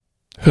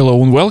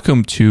Hello and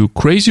welcome to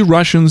Crazy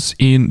Russians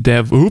in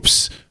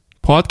DevOps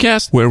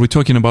podcast, where we're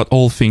talking about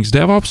all things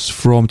DevOps,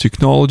 from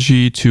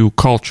technology to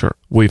culture,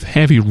 with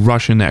heavy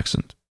Russian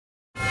accent.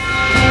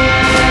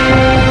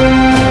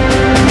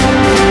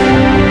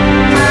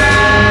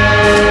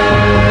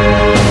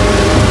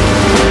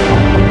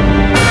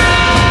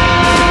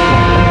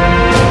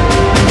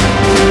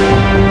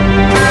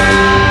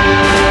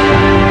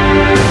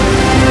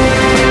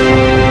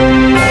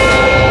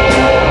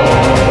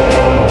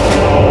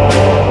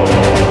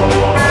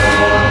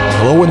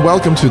 Hello and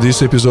welcome to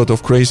this episode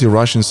of Crazy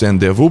Russians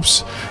and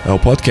DevOps, a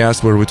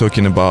podcast where we're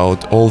talking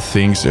about all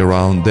things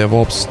around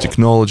DevOps,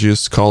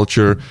 technologies,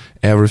 culture,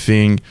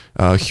 everything,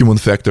 human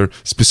factor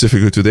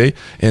specifically today.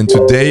 And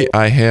today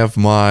I have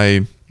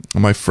my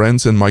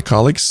friends and my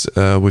colleagues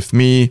with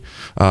me.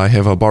 I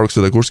have Baruch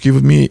Sadagurski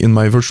with me in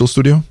my virtual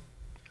studio.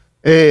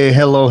 Hey,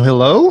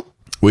 hello.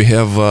 We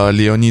have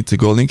Leonid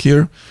Golnik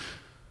here.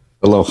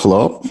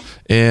 Hello.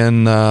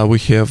 And we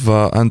have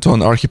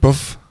Anton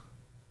Arkhipov.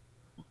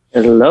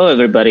 Hello,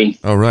 everybody.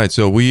 All right,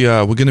 so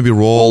we're gonna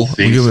roll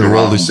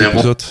this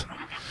episode.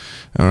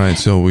 All right,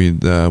 so we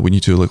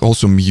need to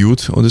also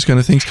mute all these kind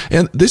of things,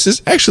 and this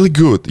is actually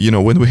good,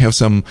 when we have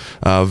some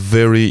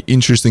very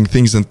interesting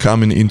things that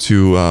coming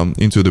into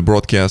the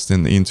broadcast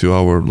and into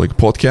our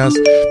podcast,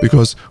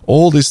 because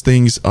all these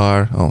things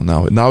are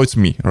now it's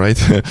me,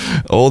 right?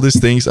 All these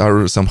things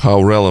are somehow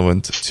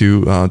relevant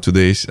to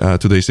today's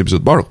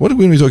episode. Baruch, what are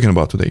we going to be talking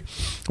about today?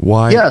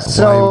 Why? Yeah,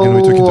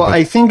 so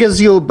I think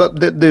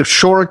the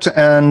short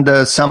and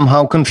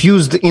somehow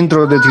confused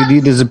intro that you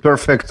did is a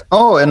perfect.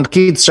 Oh, and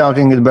kids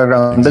shouting in the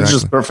background. Exactly. That's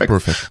just perfect.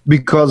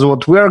 Because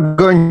what we're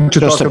going to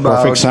talk about, just a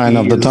perfect sign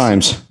of the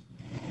times.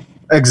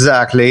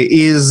 Exactly,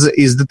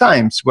 is the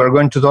times. We're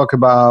going to talk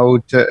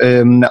about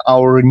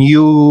our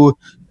new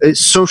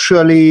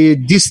socially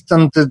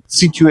distant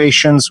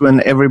situations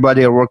when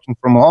everybody are working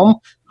from home,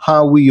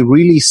 how we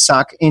really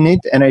suck in it.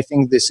 And I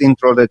think this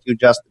intro that you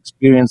just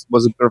experienced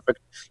was a perfect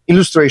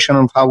illustration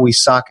of how we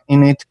suck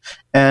in it,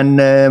 and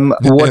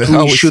what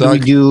we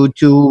do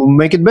to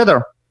make it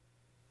better.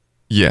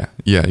 Yeah,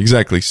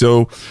 exactly.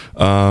 So,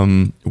 I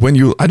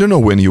don't know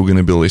when you're going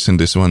to be listening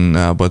to this one,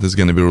 but it's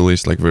going to be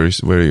released very,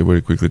 very,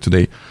 very quickly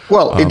today.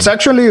 Well, it's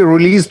actually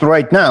released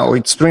right now.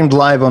 It's streamed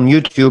live on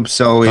YouTube,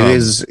 so it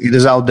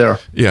is out there.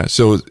 Yeah.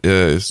 So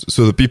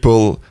the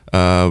people,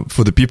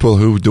 for the people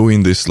who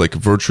doing this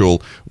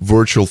virtual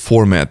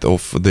format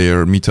of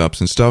their meetups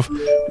and stuff,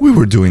 we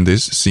were doing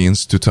this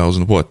since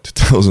 2000. I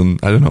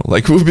don't know.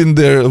 We've been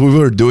there. We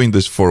were doing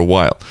this for a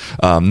while.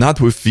 Not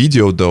with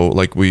video though.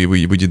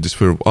 We did this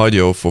for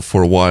audio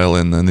for a while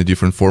and in a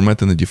different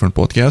format and a different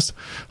podcast.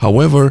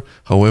 However,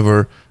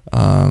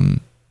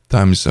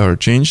 times are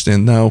changed,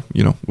 and now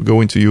we're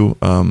going to you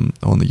on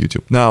the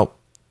YouTube now.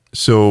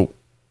 So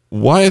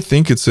why I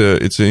think it's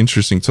an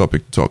interesting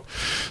topic to talk.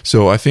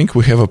 So I think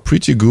we have a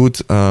pretty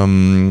good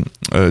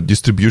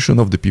distribution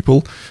of the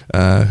people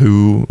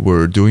who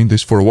were doing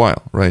this for a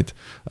while, right?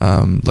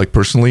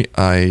 Personally,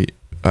 I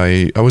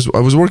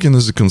was working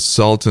as a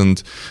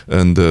consultant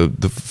in the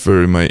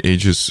very my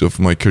ages of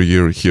my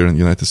career here in the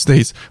United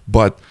States,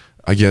 but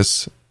I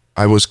guess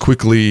I was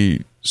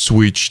quickly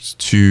switched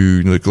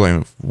to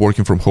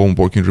working from home,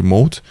 working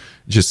remote,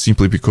 just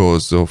simply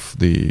because of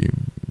the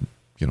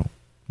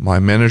my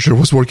manager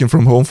was working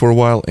from home for a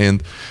while,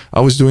 and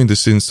I was doing this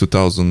since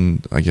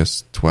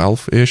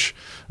 2012-ish.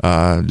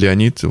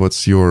 Leonid,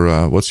 what's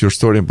your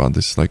story about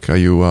this? Are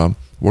you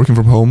working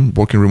from home,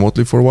 working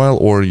remotely for a while,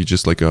 or are you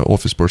just an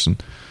office person?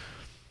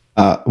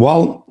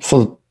 Well,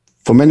 for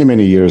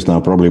many years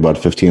now, probably about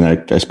 15, I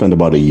spent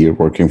about a year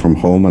working from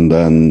home, and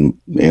then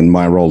in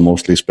my role,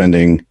 mostly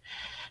spending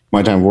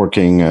my time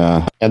working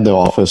at the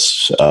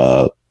office,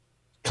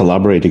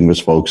 collaborating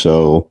with folks.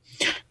 So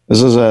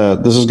this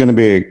is going to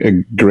be a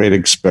great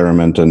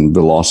experiment in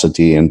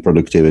velocity and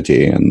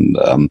productivity, and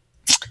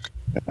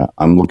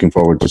I'm looking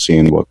forward to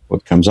seeing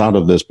what comes out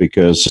of this,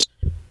 because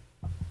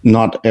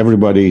not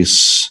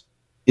everybody's.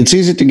 It's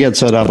easy to get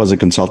set up as a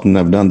consultant.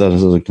 I've done that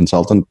as a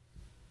consultant,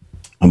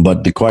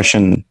 but the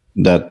question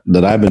that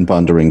I've been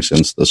pondering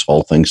since this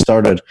whole thing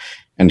started,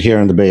 and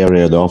here in the Bay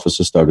Area, the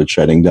offices started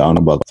shutting down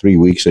about 3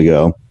 weeks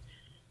ago,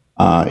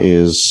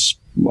 is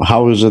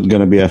how is it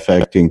going to be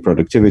affecting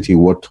productivity?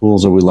 What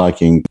tools are we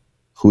lacking?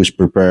 Who's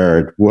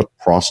prepared? What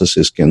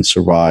processes can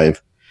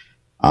survive?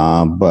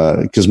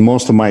 But because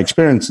most of my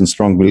experience and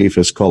strong belief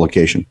is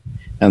co-location,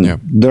 and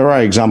there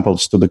are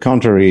examples to the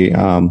contrary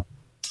on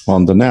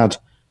the net.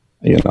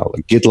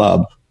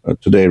 GitLab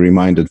today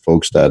reminded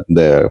folks that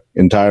they're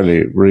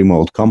entirely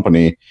remote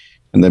company,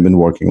 and they've been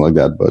working like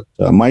that. But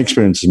my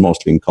experience is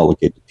mostly in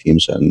co-located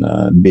teams,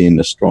 and being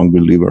a strong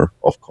believer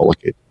of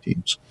co-located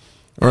teams.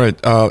 All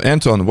right,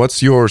 Anton,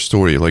 what's your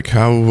story?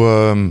 How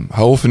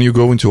often you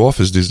go into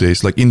office these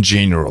days? In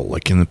general,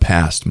 in the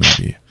past,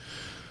 maybe.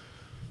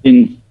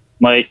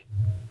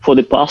 For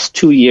the past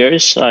 2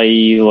 years,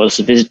 I was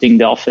visiting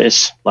the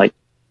office a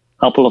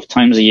couple of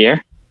times a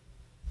year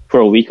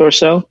for a week or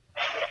so.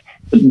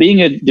 But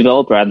being a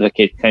developer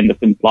advocate kind of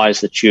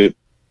implies that you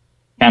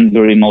can be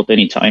remote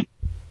anytime.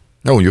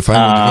 Oh, you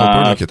finally developer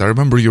advocate. I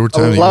remember you were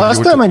telling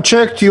last time I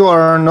checked, you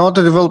are not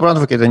a developer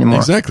advocate anymore.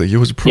 Exactly, you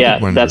was a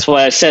product manager. That's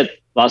why I said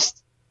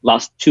last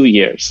 2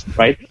 years,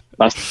 right?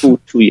 Last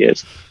two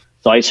years.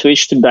 So I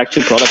switched back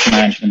to product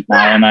management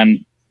now, and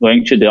I'm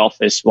going to the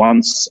office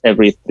once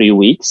every 3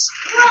 weeks.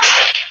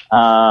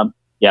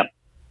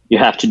 You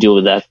have to deal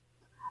with that.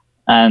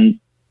 And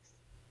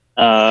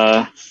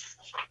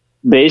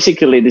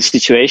basically, the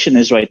situation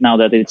is right now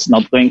that it's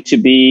not going to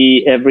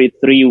be every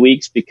 3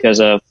 weeks because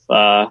of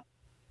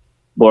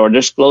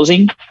borders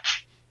closing.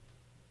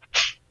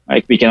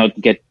 Like we cannot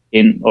get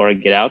in or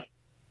get out.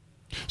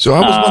 So I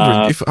was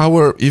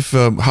wondering if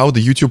how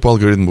the YouTube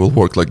algorithm will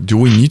work. Like, do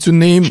we need to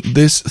name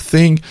this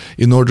thing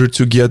in order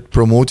to get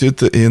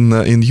promoted in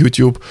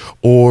YouTube,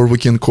 or we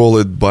can call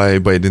it by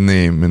the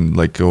name and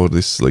like all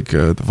this like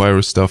the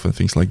virus stuff and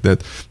things like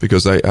that?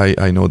 Because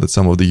I know that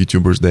some of the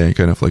YouTubers, they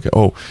kind of like,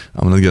 oh,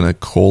 I'm not gonna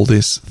call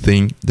this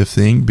thing the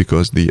thing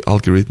because the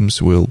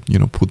algorithms will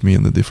put me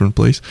in a different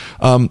place.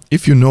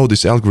 If you know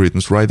these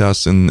algorithms, write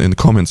us in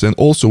comments. And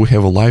also we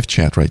have a live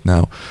chat right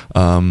now.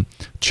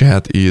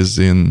 Chat is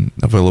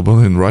available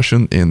in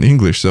Russian and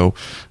English. So,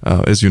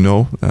 as you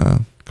know,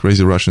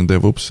 crazy Russian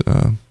DevOps,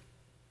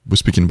 we're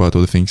speaking about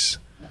other things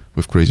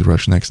with crazy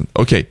Russian accent.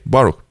 Okay,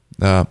 Baruch,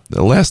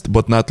 last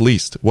but not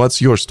least,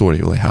 what's your story?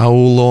 Like, how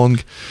long,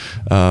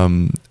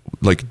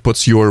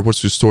 what's your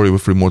story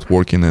with remote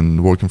working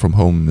and working from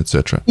home,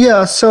 etc.?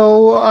 Yeah,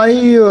 so I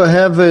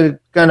have a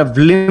kind of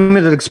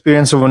limited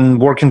experience of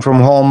working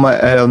from home.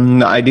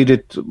 I did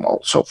it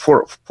also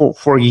for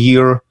a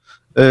year.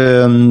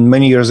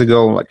 Many years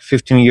ago, like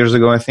 15 years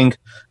ago, I think.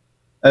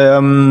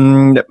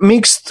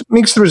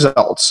 Mixed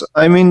results.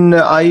 I mean,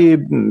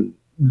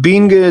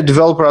 being a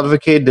developer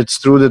advocate, it's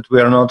true that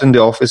we are not in the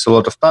office a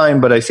lot of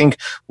time, but I think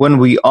when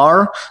we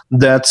are,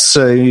 that's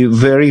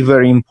very,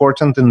 very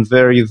important and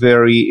very,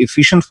 very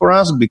efficient for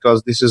us,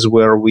 because this is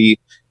where we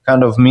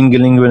kind of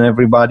mingling with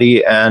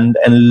everybody and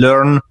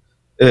learn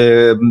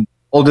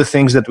all the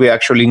things that we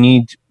actually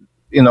need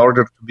in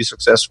order to be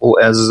successful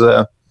as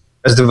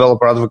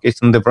developer advocates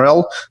in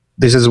DevRel.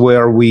 This is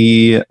where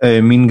we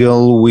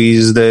mingle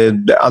with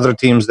the other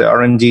teams, the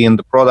R&D and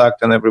the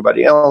product and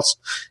everybody else.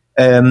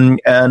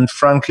 And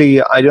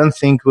frankly, I don't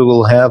think we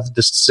will have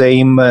the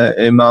same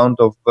amount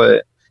of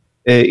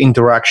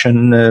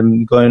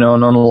interaction going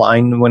on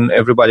online when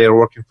everybody are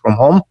working from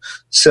home.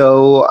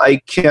 So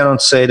I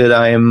cannot say that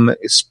I am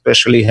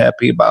especially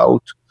happy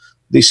about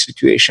this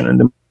situation in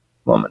the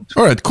moment.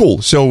 All right, cool.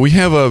 So we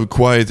have a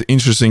quite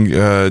interesting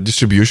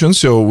distribution.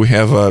 So we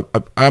have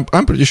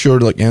I'm pretty sure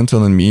like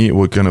Anton and me,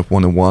 we're kind of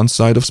on one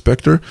side of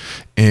Spectre,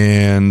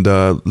 and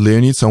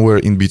Leonid somewhere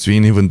in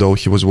between, even though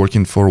he was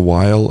working for a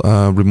while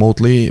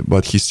remotely,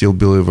 but he's still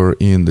believer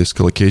in this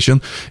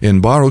collocation. And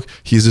Baruch,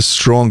 he's a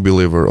strong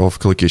believer of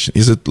collocation.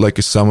 Is it like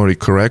a summary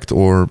correct,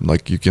 or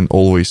like you can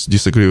always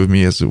disagree with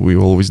me as we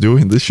always do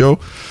in this show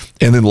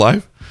and in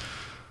live?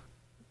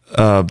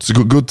 It's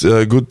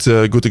a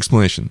good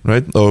explanation,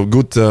 right? Oh,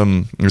 good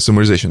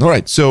summarization. All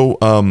right, so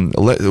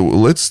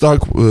let's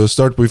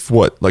start with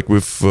what, like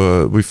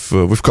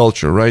with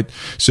culture, right?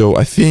 So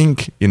I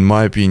think, in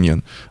my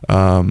opinion,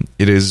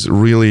 it is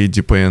really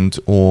depend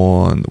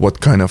on what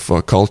kind of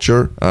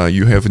culture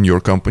you have in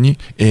your company,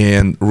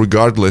 and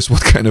regardless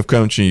what kind of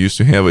culture you used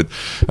to have it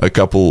a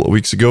couple of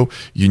weeks ago,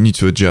 you need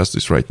to adjust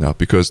this right now,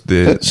 because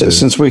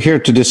since we're here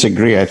to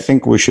disagree, I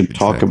think we should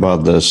talk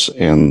about this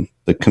in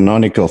the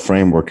canonical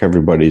framework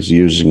everybody's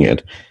using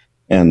it.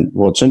 And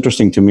what's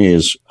interesting to me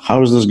is,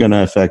 how is this going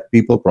to affect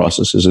people,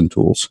 processes, and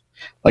tools?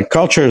 Like,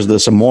 culture is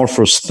this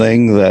amorphous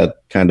thing that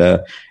kind of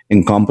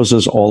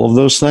encompasses all of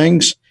those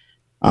things.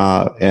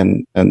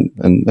 And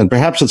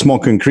perhaps it's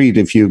more concrete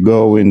if you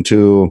go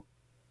into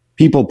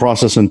people,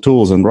 process, and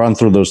tools and run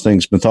through those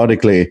things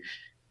methodically,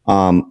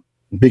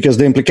 because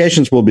the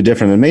implications will be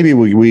different. And maybe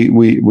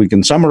we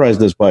can summarize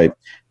this by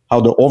how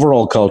the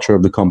overall culture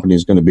of the company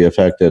is going to be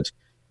affected.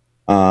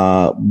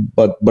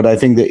 But I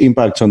think the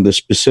impacts on the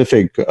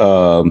specific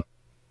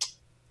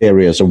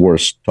areas are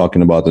worth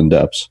talking about in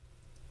depth.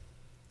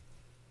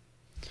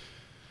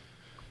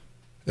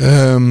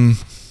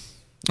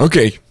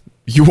 Okay,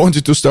 you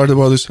wanted to start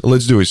about this?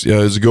 Let's do it.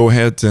 Let's go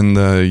ahead, and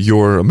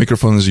your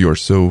microphone is yours.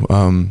 So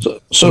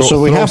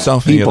we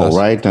have people,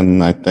 right?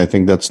 And I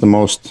think that's the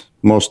most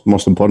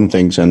important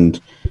things. And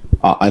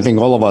I think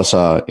all of us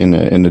are in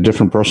a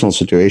different personal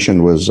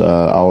situation with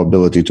our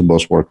ability to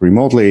both work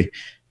remotely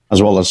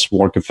as well as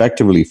work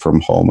effectively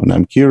from home. And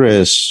I'm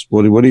curious,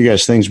 what do you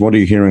guys think? What are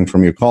you hearing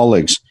from your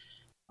colleagues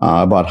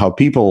about how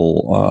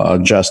people are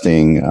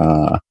adjusting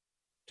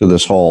to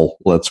this whole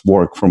let's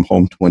work from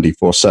home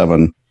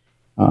 24/7,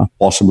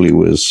 possibly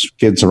with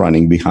kids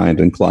running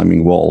behind and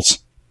climbing walls?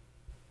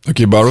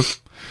 Okay, Baruch.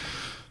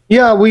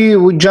 Yeah, we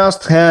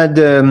just had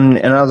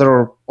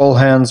another all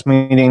hands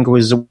meeting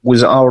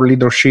with our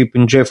leadership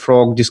in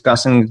JFrog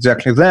discussing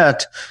exactly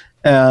that.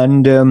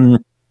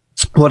 And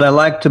what I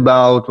liked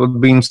about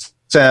what being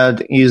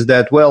said is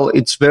that, well,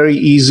 it's very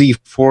easy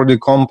for the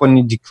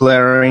company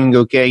declaring,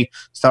 okay,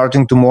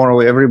 starting tomorrow,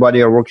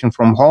 everybody are working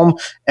from home.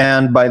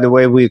 And by the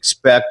way, we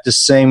expect the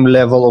same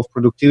level of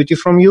productivity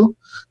from you.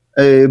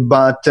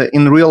 But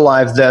in real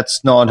life,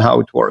 that's not how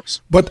it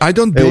works. But I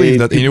don't believe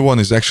that anyone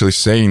is actually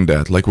saying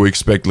that. Like, we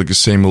expect like the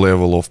same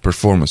level of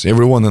performance.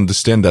 Everyone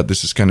understand that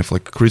this is kind of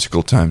like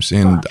critical times,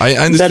 and I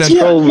understand. That's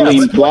probably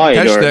implied.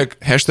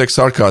 Hashtag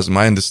sarcasm.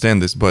 I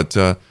understand this, but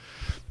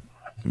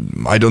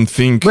I don't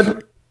think.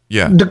 But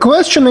yeah. The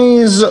question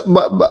is,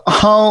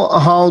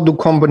 how do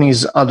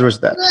companies address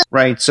that,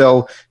 right?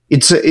 So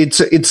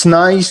it's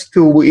nice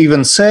to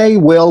even say,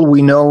 well,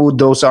 we know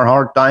those are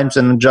hard times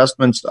and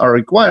adjustments are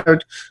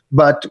required,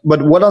 but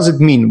what does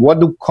it mean? What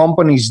do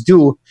companies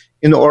do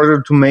in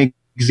order to make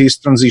this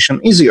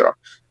transition easier?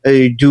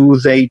 Do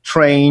they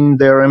train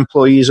their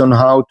employees on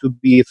how to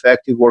be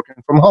effective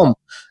working from home?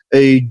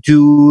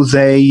 Do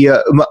they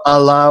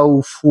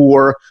allow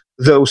for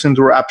those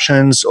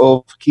interruptions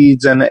of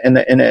kids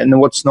and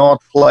what's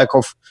not, lack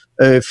of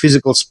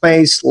physical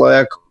space,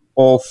 lack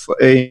of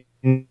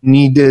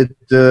needed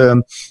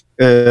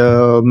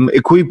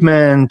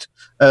equipment,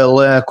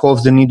 lack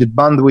of the needed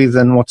bandwidth,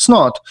 and what's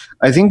not?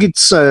 I think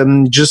it's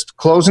just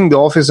closing the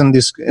office and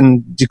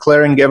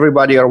declaring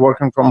everybody are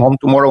working from home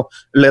tomorrow.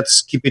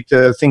 Let's keep it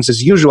things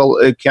as usual.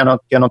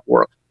 Cannot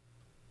work.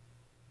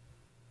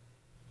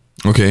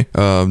 Okay,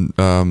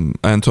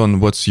 Anton,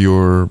 what's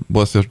your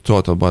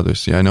thought about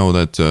this? Yeah, I know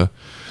that.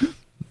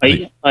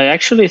 I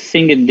actually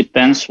think it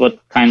depends what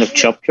kind of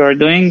job you are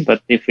doing.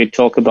 But if we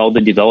talk about the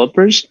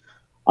developers,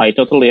 I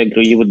totally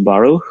agree with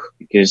Baruch,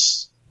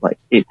 because like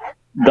it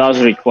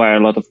does require a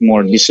lot of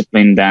more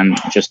discipline than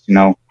just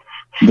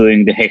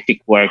doing the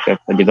hectic work of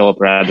a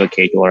developer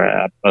advocate or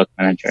a product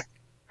manager.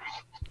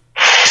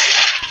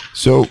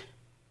 So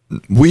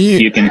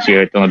you can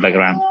hear it on the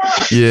background.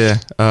 Yeah.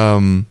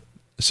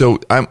 So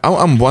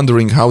I'm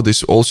wondering how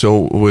this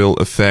also will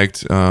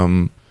affect,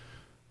 for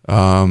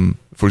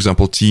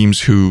example,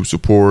 teams who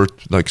support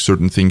like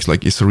certain things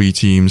like E3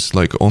 teams,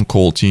 like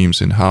on-call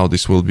teams, and how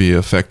this will be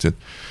affected.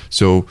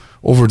 So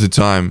over the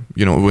time,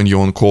 when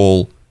you're on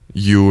call,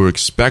 you're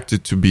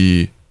expected to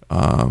be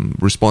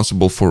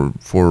responsible for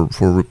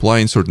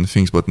replying certain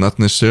things, but not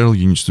necessarily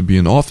you need to be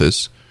in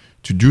office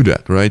to do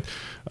that, right?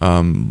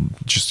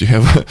 Just you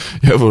have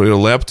a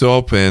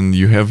laptop and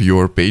you have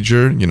your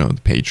pager,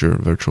 the pager,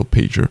 virtual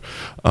pager,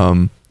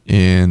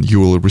 and you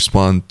will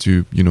respond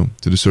to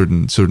to the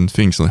certain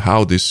things, and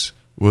how this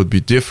will be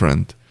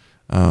different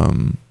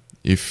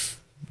if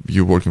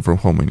you're working from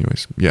home,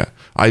 anyways. Yeah,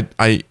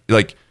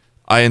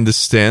 I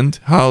understand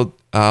how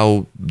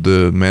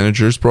the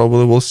managers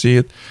probably will see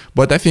it,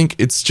 but I think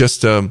it's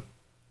just a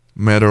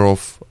matter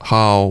of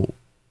how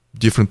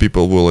different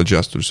people will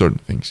adjust to certain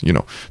things.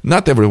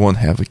 Not everyone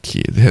have a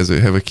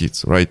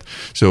kids, right?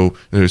 So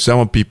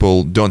some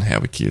people don't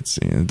have kids,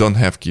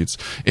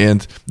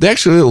 and they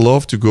actually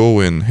love to go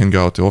and hang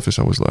out at the office.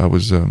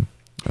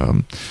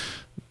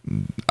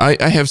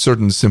 I have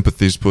certain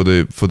sympathies for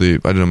the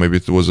I don't know, maybe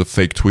it was a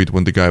fake tweet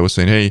when the guy was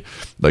saying, hey,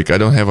 like, I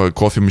don't have a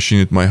coffee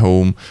machine at my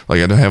home,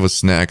 like I don't have a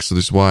snack, so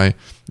this is why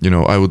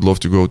I would love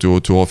to go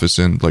to office,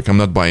 and like I'm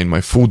not buying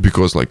my food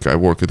because like I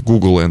work at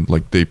Google and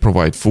like they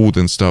provide food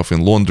and stuff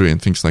and laundry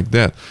and things like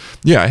that.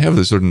 Yeah, I have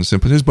the certain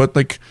sympathies, but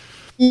like,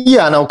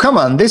 yeah, no, come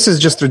on, this is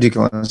just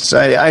ridiculous.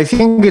 I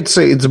think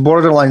it's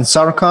borderline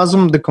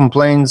sarcasm. The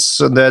complaints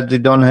that they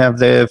don't have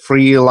the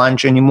free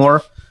lunch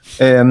anymore.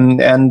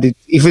 And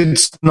if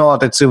it's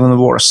not, it's even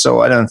worse.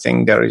 So I don't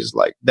think there is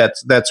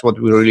that's what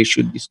we really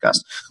should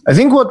discuss. I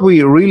think what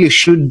we really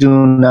should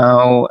do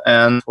now,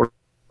 and for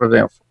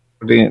the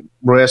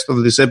rest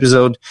of this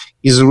episode,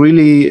 is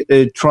really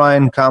try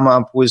and come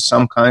up with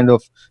some kind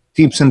of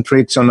tips and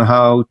tricks on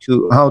how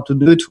to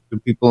do it for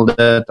people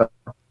that are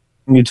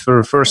doing it for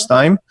the first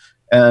time.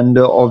 And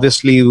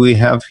obviously, we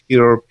have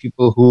here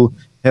people who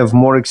have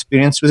more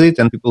experience with it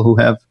and people who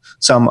have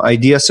some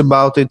ideas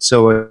about it.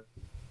 So.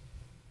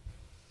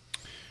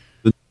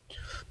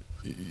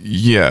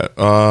 Yeah,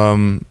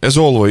 as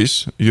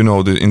always,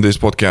 in this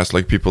podcast,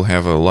 like, people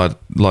have a lot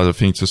of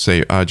things to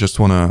say. I just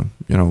want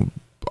to,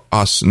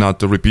 us not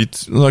to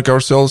repeat like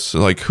ourselves.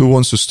 Like, who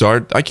wants to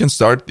start? I can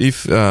start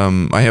if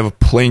I have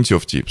plenty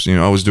of tips.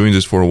 I was doing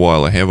this for a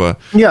while. I have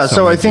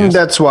so I think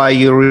that's why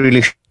you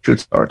really should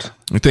start.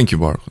 Thank you,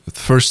 Baruch. The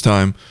first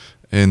time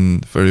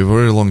in a very,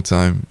 very long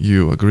time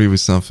you agree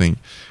with something.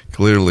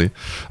 Clearly.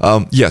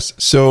 Yes.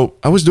 So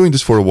I was doing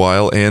this for a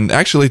while, and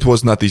actually it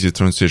was not easy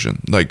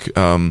transition. Like,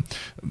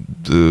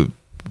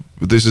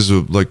 this is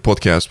a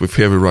podcast with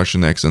heavy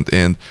Russian accent,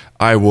 and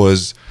I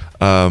was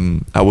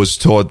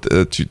taught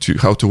to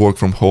how to work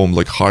from home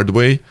like hard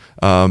way,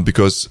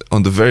 because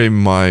on the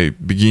my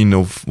beginning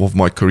of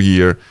my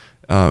career,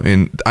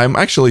 and I'm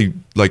actually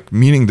like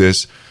meaning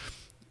this,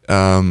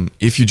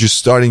 if you're just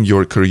starting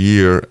your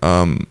career,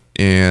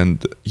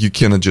 and you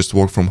cannot just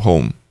work from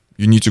home.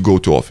 you need to go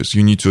to office,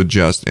 you need to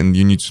adjust, and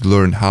you need to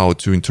learn how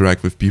to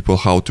interact with people,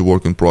 how to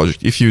work on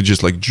project. If you're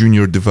just like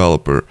junior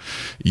developer,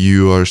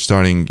 you are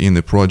starting in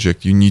a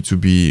project, you need to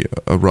be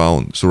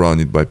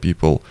surrounded by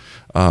people,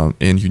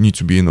 and you need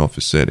to be in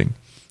office setting.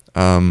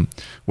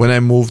 When I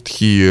moved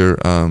here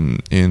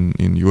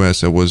in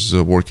US, I was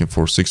working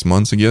for 6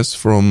 months, I guess,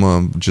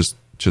 from just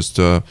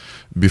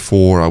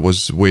before I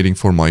was waiting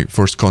for my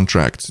first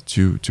contract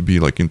to be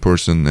like in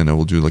person, and I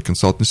will do like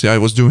consultancy. I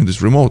was doing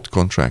this remote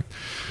contract.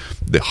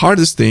 The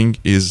hardest thing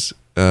is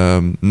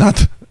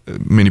not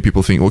many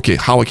people think, okay,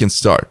 how I can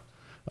start.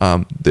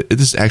 It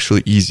is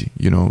actually easy.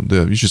 You know,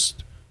 you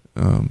just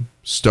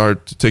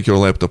take your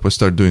laptop and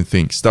start doing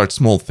things. Start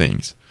small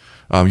things.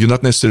 You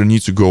not necessarily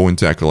need to go and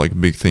tackle like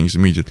big things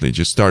immediately.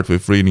 Just start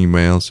with reading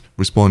emails,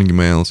 responding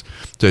emails,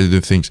 try to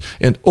do things,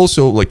 and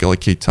also like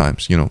allocate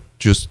times. You know,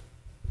 just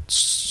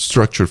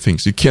structure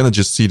things. You cannot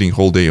just sitting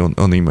whole day on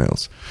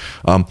emails.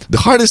 The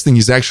hardest thing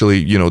is actually,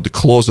 you know, to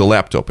close the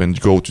laptop and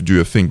go to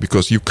do a thing,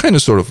 because you kind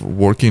of sort of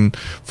working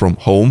from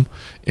home.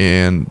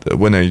 And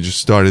when I just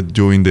started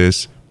doing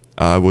this,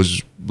 I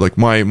was like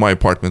my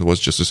apartment was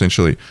just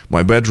essentially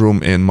my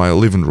bedroom and my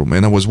living room,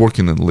 and I was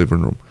working in the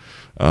living room.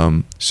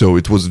 So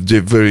it was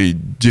very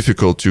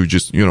difficult to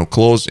just, you know,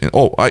 close and,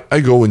 I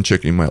go and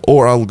check email,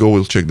 or I'll go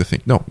and check the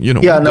thing. No, you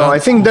know. Yeah, no, I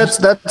think that's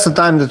the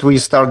time that we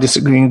start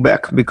disagreeing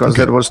back, because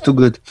that was too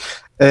good.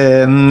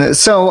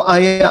 So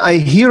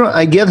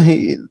I get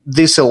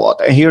this a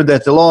lot. I hear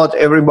that a lot.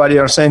 Everybody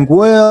are saying,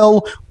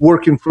 well,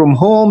 working from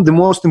home, the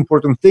most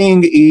important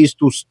thing is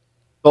to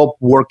stop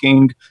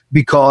working,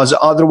 because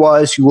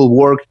otherwise you will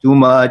work too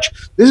much.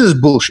 This is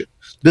bullshit.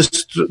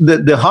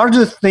 The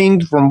hardest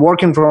thing from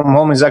working from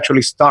home is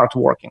actually start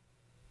working.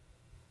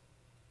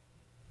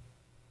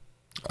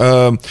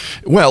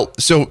 Well,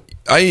 so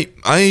I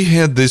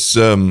had this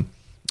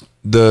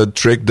the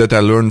trick that I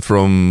learned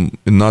from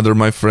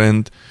my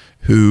friend,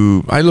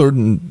 who I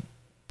learned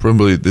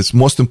probably this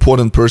most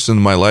important person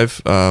in my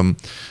life,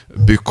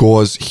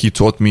 because he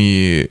taught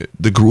me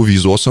the Groovy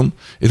is awesome.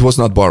 It was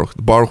not Baruch.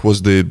 Baruch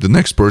was the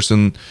next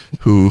person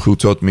who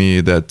taught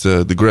me that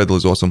the Gradle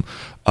is awesome.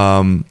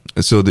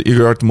 So the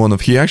Igor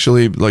Artemonov, he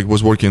actually like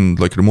was working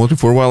like remotely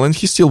for a while, and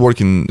he's still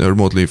working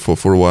remotely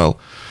for a while.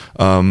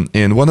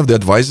 And one of the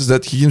advices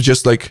that he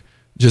just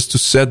to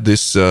set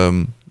this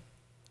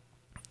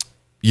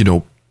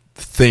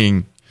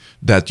thing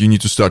that you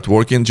need to start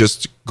working,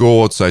 just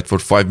go outside for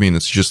 5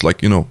 minutes, just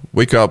like,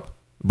 wake up,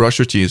 brush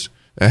your teeth,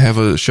 have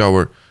a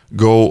shower,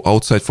 go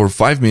outside for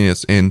 5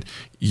 minutes, and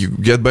you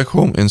get back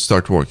home and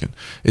start working.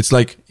 It's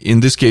like, in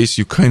this case,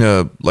 you kind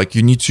of like,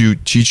 you need to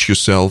teach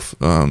yourself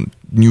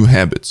new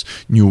habits,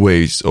 new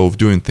ways of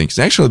doing things.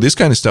 Actually, this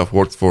kind of stuff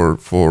worked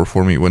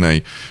for me when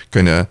I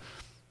kind of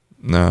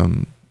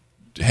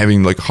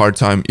having like a hard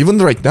time. Even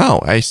right now,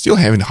 I still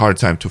having a hard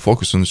time to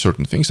focus on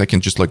certain things. I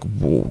can just like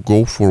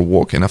go for a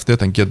walk, and after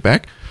that I get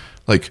back,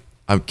 like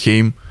I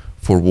came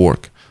for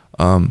work.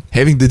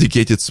 Having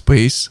dedicated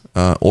space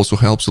also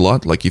helps a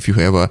lot. Like if you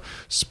have a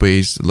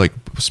space, like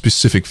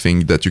specific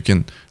thing that you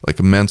can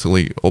like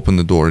mentally open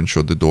the door and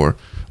shut the door,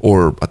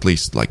 or at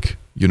least like,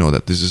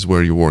 that this is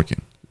where you're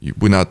working.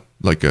 We're not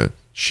like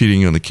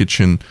shitting in the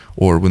kitchen,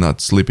 or we're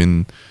not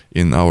sleeping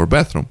in our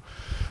bathroom.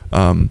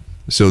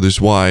 So this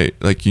is why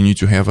like you need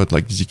to have a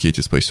like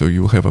dedicated space, so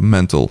you will have a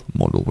mental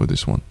model with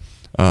this one.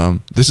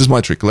 This is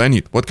my trick.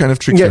 Leonid, what kind of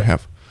tricks do you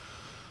have?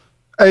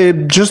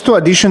 Just to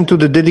addition to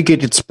the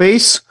dedicated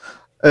space,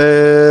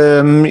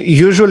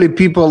 usually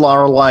people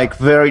are like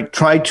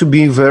try to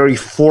be very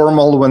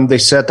formal when they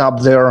set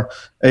up their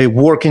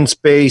working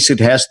space. It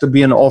has to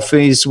be an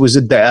office with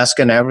a desk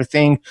and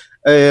everything.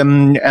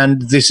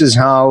 And this is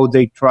how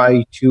they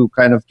try to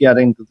kind of get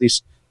into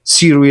this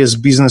serious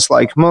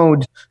business-like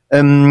mode.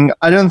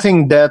 I don't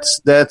think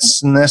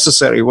that's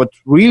necessary. What's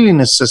really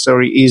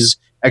necessary is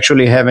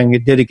actually having a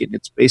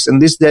dedicated space. And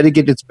this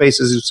dedicated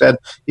space, as you said,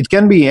 it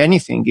can be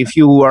anything. If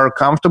you are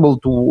comfortable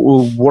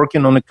to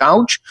working on a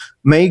couch,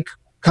 make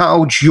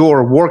couch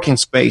your working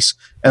space,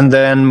 and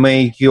then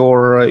make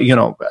your,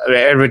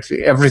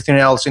 everything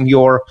else in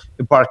your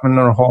apartment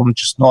or home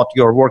just not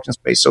your working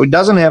space. So it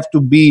doesn't have to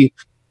be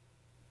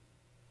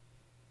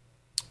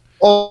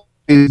all,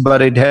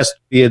 but it has to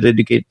be a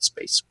dedicated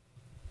space.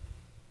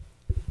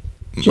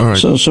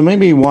 So, so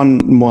maybe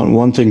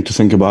one thing to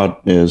think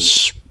about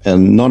is,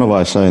 and none of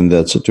us are in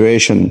that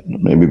situation,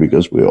 maybe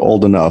because we're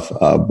old enough,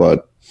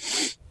 but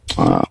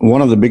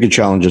one of the bigger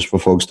challenges for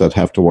folks that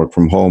have to work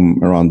from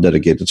home around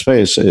dedicated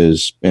space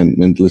is,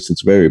 and at least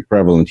it's very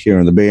prevalent here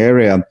in the Bay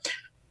Area,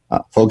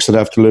 folks that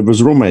have to live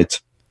as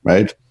roommates,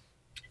 right?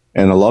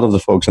 And a lot of the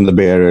folks in the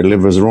Bay Area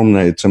live as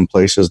roommates in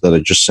places that are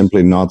just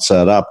simply not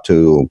set up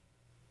to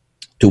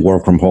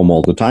work from home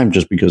all the time,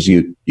 just because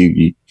you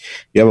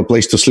have a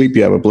place to sleep,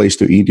 you have a place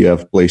to eat, you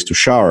have a place to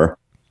shower.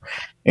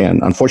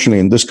 And unfortunately,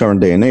 in this current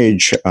day and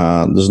age,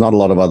 there's not a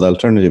lot of other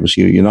alternatives.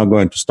 You're not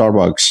going to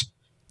Starbucks.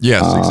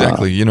 Yes,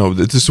 exactly.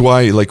 This is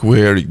why, like,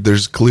 where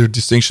there's clear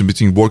distinction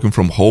between working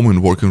from home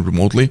and working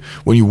remotely.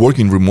 When you're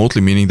working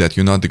remotely, meaning that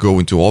you're not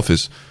going to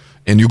office,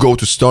 and you go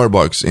to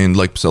Starbucks, and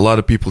like a lot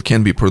of people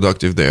can be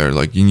productive there.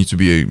 Like you need to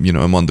be,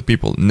 among the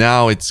people.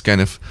 Now it's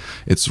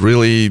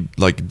really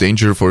like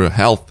danger for your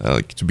health,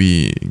 like to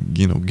be,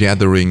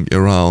 gathering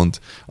around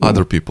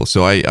other people.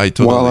 So I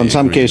totally. Well, in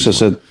some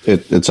cases,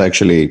 it's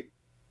actually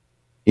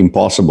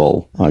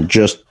impossible.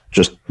 Just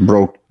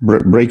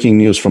breaking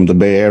news from the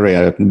Bay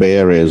Area. Bay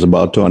Area is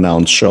about to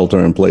announce shelter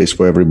in place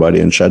for everybody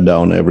and shut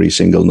down every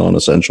single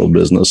non-essential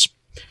business.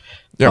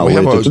 Yeah, we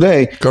have a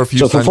today.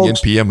 curfew starting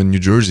at PM in New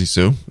Jersey,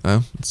 so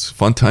it's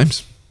fun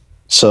times.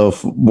 So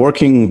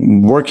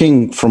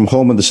working from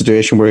home in the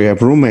situation where you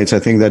have roommates, I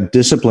think that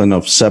discipline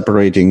of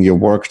separating your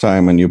work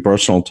time and your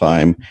personal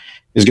time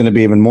is going to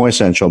be even more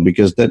essential,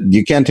 because that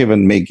you can't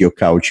even make your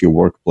couch your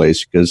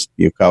workplace, because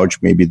your couch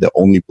may be the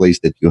only place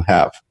that you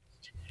have.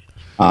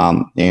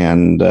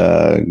 And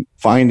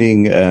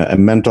finding a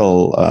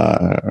mental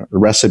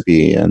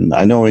recipe, and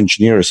I know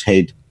engineers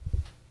hate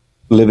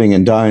living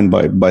and dying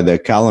by their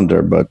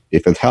calendar, but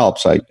if it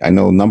helps, I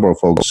know a number of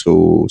folks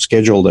who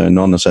schedule their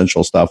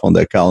non-essential stuff on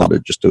their calendar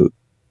just to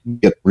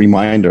get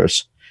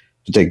reminders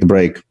to take the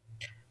break.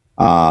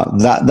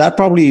 That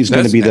probably is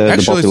going to be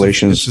the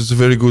populations. It's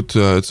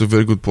a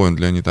very good point,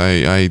 Leonid.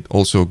 I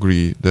also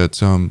agree that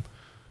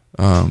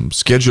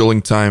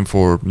scheduling time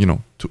for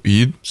to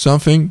eat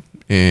something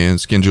and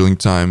scheduling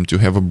time to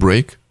have a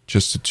break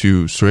just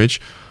to stretch.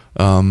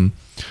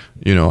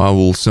 I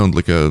will sound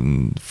like a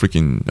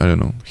freaking, I don't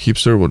know,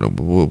 hipster.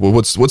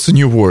 What's the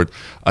new word?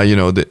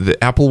 The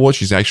Apple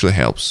Watch actually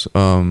helps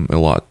a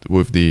lot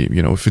with the,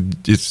 if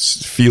it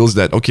feels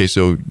that, okay,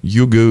 so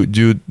you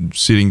do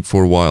sitting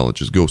for a while,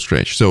 just go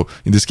stretch. So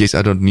in this case,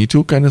 I don't need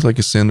to kind of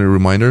like send a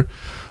reminder.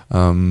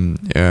 So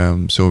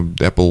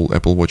the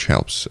Apple Watch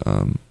helps.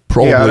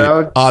 Probably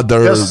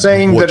other just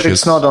saying watches. That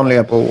it's not only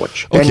Apple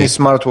Watch. Okay. Any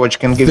smartwatch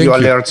can give you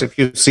alerts if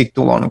you sit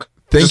too long.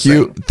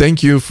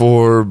 Thank you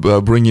for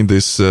bringing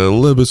this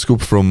little bit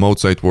scoop from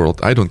outside world.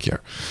 I don't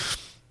care.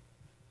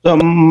 So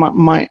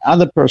my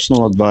other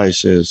personal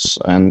advice is,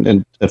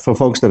 and for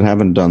folks that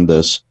haven't done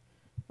this,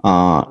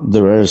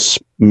 there is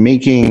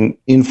making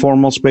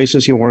informal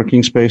spaces your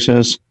working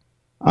spaces,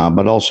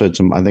 but also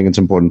I think it's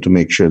important to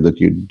make sure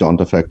that you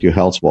don't affect your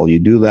health while you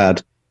do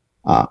that.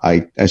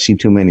 I see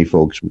too many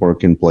folks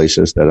work in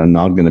places that are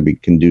not going to be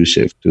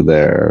conducive to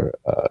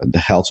the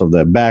health of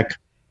their back.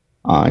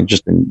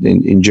 Just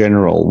in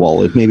general,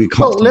 while it may be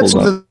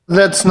comfortable.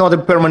 That's not a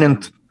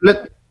permanent.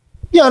 But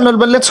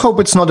let's hope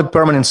it's not a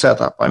permanent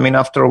setup. I mean,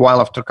 after a while,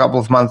 after a couple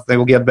of months, they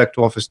will get back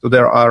to office to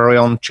their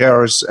own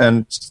chairs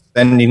and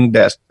standing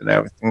desk, and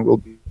everything will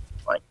be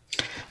fine.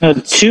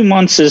 2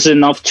 months is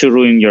enough to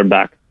ruin your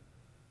back.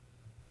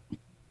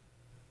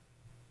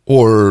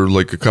 Or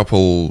like a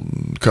couple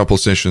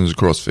sessions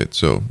CrossFit,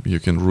 so you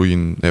can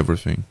ruin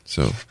everything.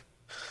 So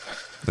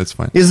that's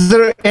fine. Is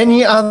there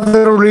any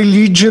other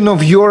religion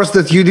of yours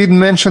that you didn't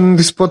mention in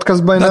this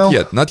podcast by now?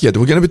 Not yet.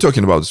 We're going to be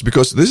talking about this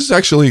because this is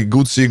actually a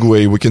good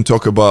segue. We can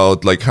talk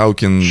about like how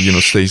can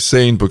stay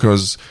sane,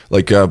 because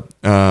like a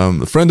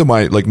friend of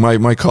mine, like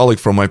my colleague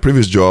from my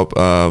previous job,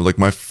 like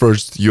my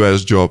first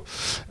US job,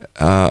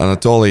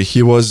 Anatoly,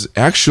 he was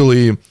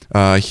actually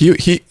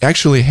he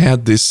actually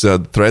had this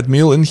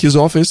treadmill in his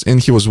office, and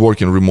he was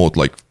working remote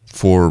like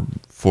for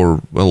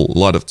a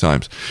lot of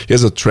times. He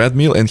has a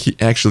treadmill, and he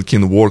actually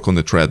can work on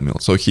the treadmill,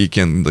 so he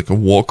can like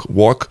walk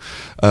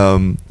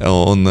on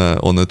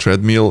the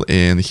treadmill,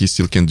 and he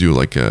still can do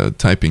like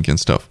typing and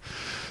stuff.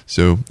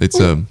 So it's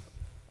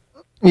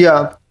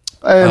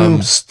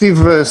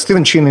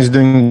Stephen Chin is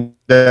doing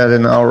that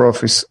in our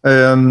office,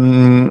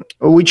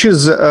 which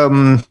is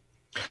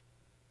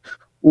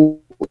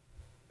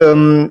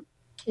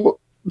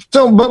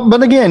So,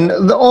 but again,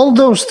 all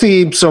those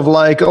tips of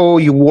like, oh,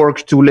 you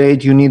work too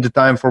late, you need the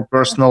time for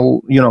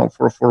personal,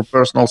 for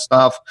personal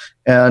stuff,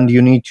 and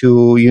you need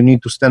to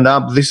stand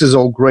up. This is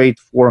all great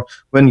for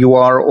when you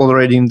are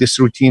already in this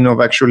routine of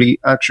actually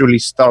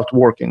start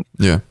working.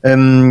 Yeah.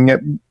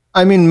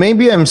 I mean,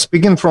 maybe I'm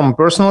speaking from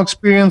personal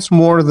experience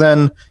more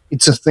than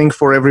it's a thing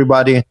for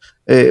everybody.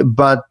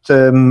 But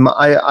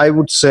I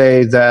would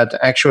say that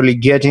actually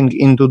getting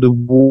into the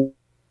work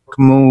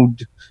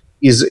mood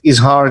is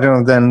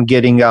harder than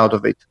getting out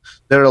of it.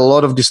 There are a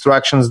lot of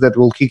distractions that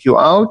will kick you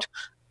out.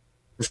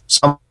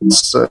 Some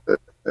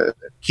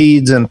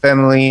kids and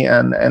family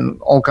and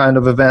all kind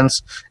of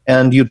events,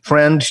 and you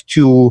trend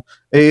to,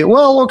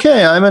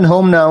 I'm at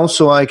home now,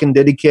 so I can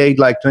dedicate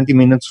like 20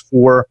 minutes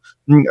for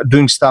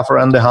doing stuff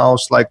around the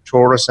house, like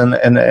chores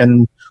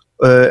and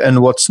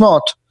what's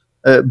not.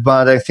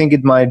 But I think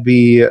it might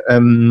be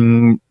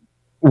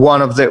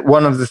one of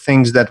the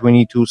things that we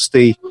need to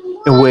stay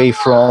away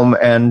from,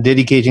 and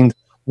dedicating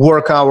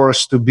work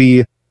hours to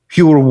be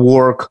pure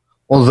work,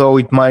 although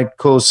it might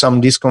cause some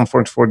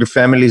discomfort for the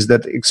families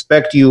that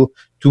expect you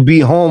to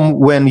be home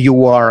when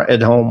you are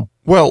at home.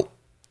 Well,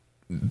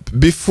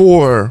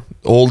 before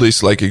all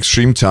these like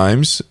extreme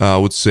times, I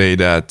would say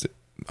that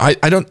I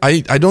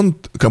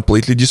don't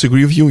completely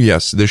disagree with you.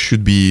 Yes, there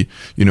should be,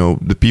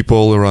 the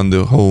people around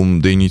the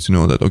home, they need to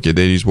know that, okay,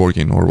 daddy's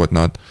working or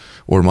whatnot,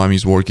 or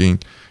mommy's working,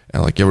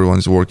 and like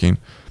everyone's working.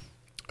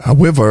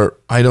 However,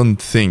 I don't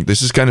think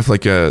this is kind of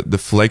like the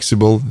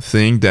flexible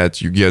thing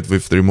that you get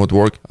with the remote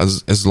work.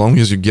 As long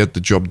as you get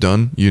the job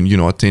done, you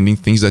know, attending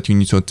things that you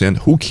need to attend.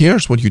 Who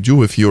cares what you do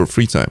with your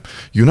free time?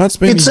 You're not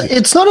spending.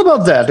 It's not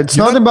about that. It's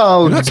not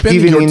about you're not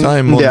spending your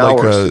time on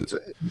hours.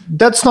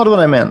 That's not what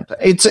I meant.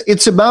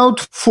 It's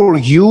about for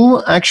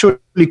you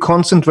actually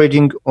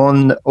concentrating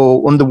on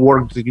the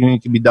work that you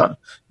need to be done.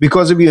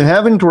 Because if you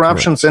have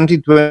interruptions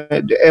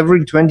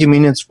every 20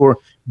 minutes for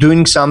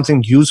doing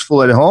something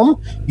useful at home,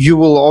 you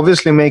will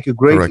obviously make a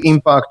great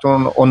impact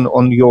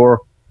on your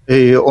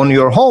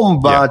home.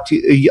 But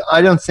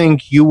I don't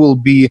think you will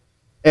be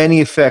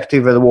any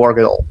effective at work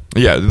at all.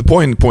 Yeah, the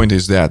point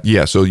is that,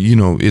 so, you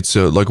know, it's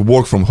like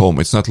work from home.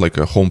 It's not like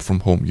a home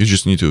from home. You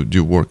just need to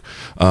do work.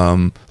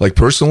 Like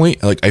personally,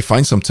 like I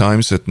find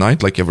sometimes at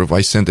night, like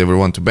I send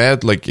everyone to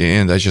bed, like,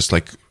 and I just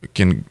like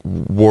can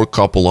work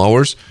couple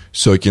hours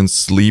so I can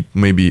sleep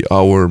maybe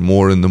hour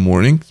more in the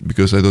morning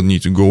because I don't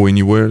need to go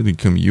anywhere, the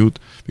commute,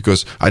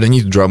 because I don't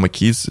need to drive my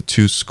kids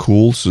to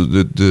school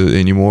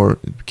anymore.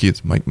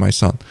 Kids, my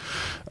son,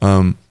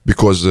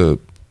 because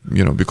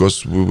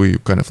we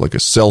kind of like a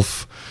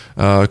self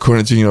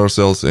quarantining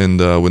ourselves, and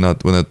we're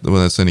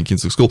not sending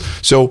kids to school.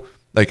 So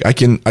like I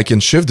can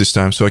shift this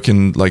time, so I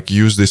can like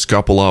use this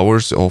couple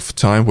hours of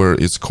time where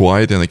it's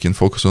quiet and I can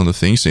focus on the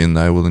things, and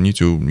I will need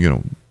to, you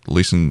know,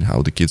 listen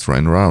how the kids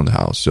run around the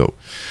house. So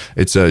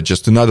it's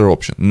just another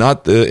option.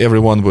 Not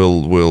everyone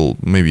will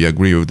maybe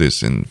agree with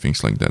this and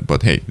things like that,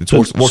 but hey, it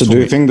works. So do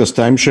you think this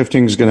time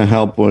shifting is going to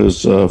help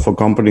for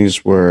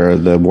companies where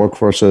the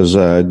workforce is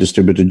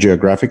distributed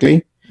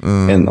geographically?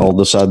 And all of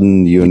a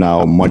sudden, you're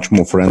now much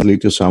more friendly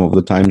to some of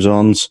the time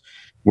zones,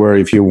 where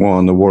if you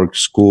want to work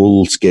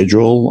school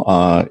schedule,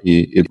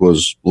 it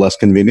was less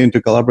convenient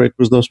to collaborate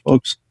with those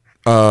folks?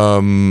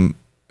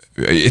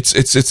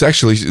 It's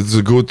actually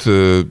a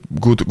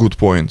good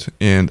point,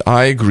 and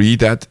I agree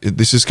that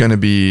this is going to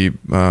be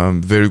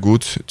very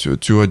good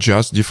to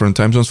adjust different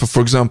time zones.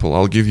 For example,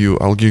 I'll give you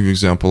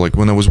example. Like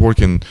when I was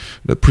working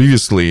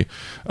previously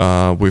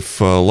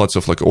with lots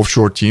of like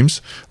offshore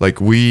teams, like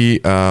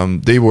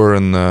they were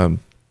in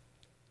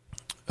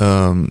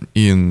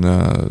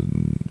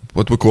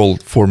what we call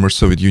former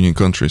Soviet Union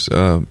countries,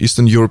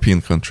 Eastern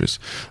European countries,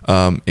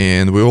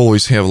 and we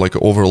always have like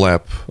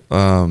overlap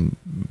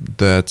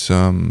that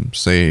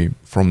say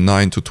from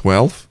 9 to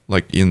 12,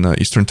 like in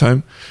Eastern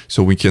time,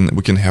 so we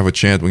can have a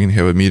chat, we can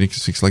have a meeting,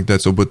 things like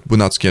that. So, but we're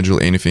not schedule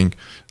anything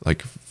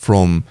like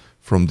from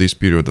this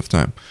period of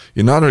time.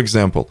 Another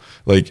example,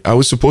 like I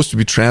was supposed to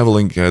be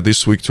traveling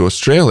this week to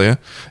Australia,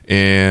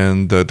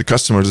 and the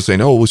customers are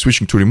saying, "Oh, we're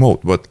switching to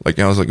remote." But like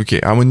I was like,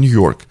 "Okay, I'm in New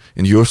York,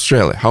 and you're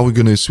Australia. How are we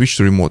going to switch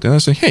to remote?" And I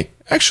said, "Hey,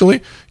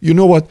 actually, you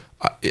know what?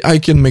 I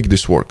can make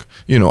this work.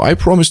 You know, I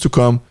promised to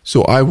come,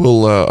 so I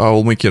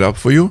will make it up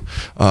for you."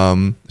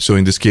 So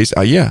in this case,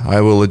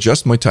 I will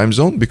adjust my time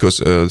zone,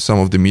 because some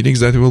of the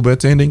meetings that I will be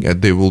attending,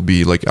 they will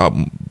be like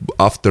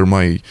after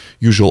my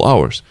usual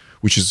hours,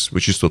 which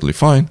is totally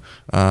fine,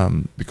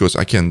 because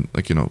I can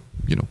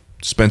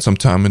spend some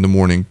time in the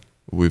morning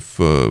with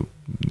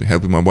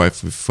helping my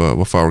wife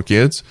with our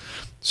kids.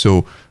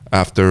 So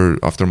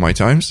after my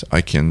times,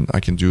 I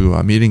can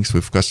do meetings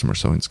with customers.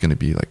 So it's going to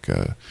be like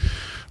a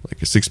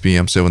 6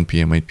 p.m., 7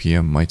 p.m., 8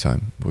 p.m. my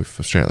time with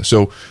Australia.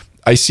 So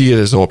I see it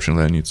as an option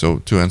that I need. So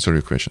to answer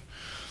your question.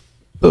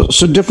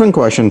 So different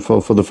question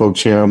for the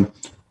folks here.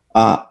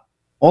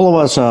 All of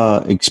us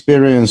are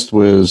experienced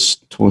with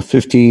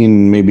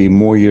 15, maybe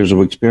more years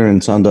of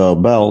experience under our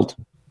belt.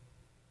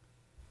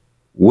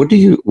 What do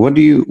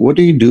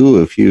you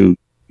do if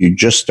you're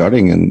just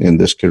starting in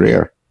this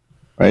career,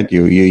 right?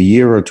 You're a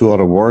year or two out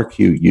of work.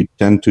 You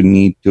tend to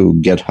need to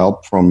get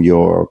help from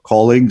your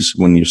colleagues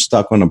when you're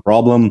stuck on a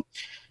problem.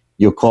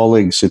 Your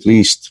colleagues, at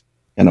least,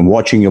 and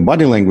watching your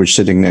body language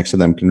sitting next to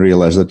them, can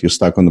realize that you're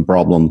stuck on the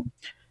problem,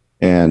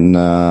 and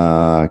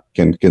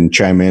can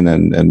chime in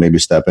and maybe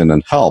step in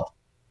and help.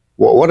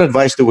 What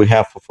advice do we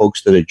have for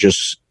folks that are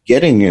just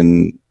getting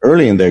in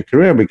early in their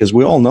career? Because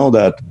we all know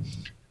that,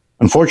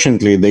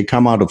 unfortunately, they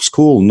come out of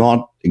school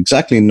not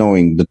exactly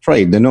knowing the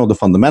trade. They know the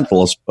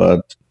fundamentals,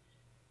 but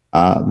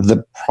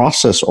the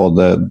process or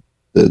the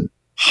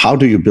how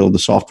do you build the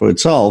software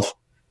itself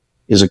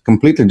is a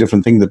completely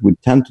different thing that we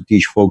tend to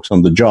teach folks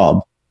on the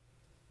job.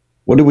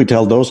 What do we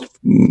tell those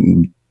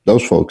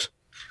folks?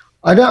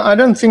 I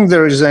don't think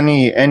there is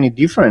any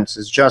difference.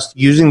 It's just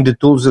using the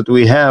tools that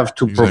we have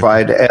to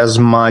provide as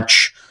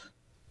much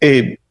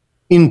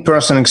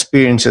in-person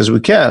experience as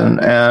we can.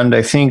 And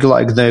I think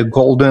like the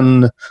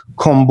golden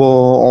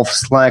combo of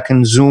Slack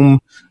and Zoom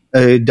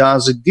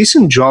does a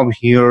decent job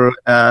here,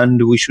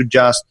 and we should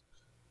just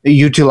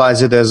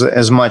utilize it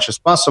as much as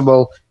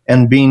possible,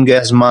 and being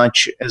as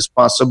much as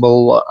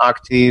possible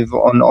active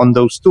on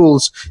those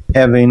tools,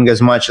 having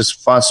as much as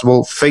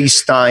possible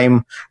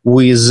FaceTime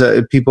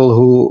with people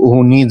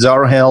who needs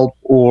our help,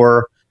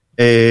 or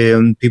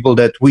people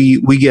that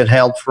we get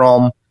help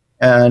from,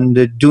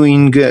 and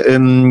doing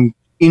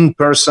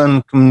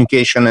in-person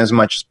communication as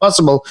much as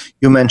possible.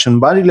 You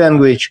mentioned body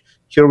language.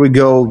 Here we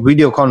go.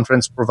 Video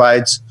conference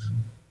provides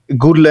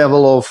good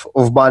level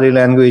of body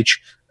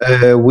language.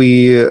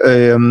 We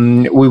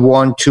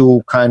want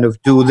to kind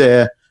of do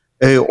the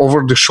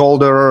over the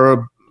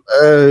shoulder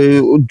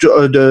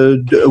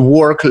the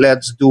work.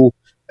 Let's do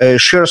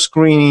share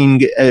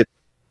screening,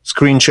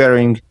 screen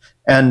sharing,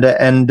 and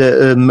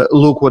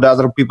look what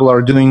other people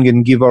are doing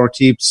and give our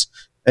tips.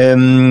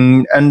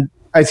 And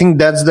I think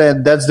that's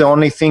the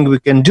only thing we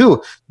can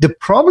do. The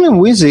problem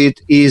with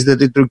it is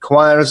that it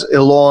requires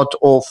a lot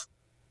of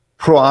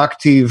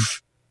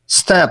proactive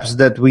steps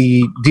that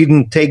we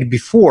didn't take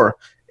before.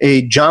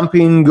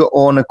 Jumping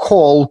on a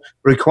call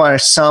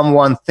requires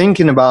someone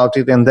thinking about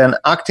it and then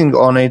acting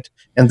on it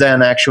and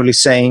then actually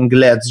saying,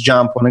 let's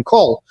jump on a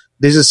call.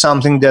 This is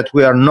something that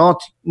we are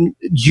not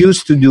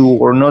used to do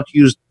or not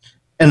used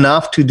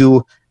enough to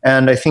do.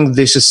 And I think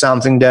this is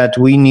something that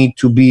we need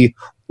to be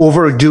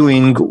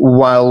overdoing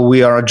while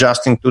we are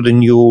adjusting to the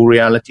new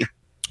reality.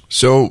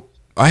 So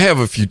I have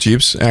a few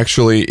tips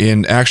actually,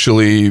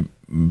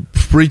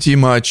 pretty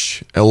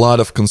much a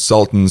lot of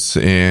consultants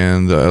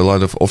and a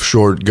lot of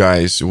offshore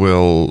guys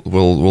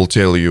will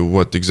tell you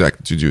what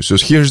exactly to do. So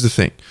here's the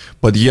thing.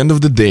 By the end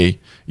of the day,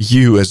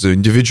 you as an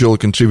individual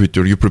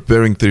contributor, you're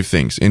preparing 3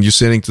 things and you're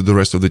saying to the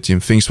rest of the team,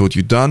 things what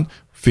you've done,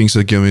 things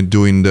that you're going to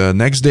do in the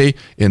next day,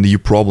 and the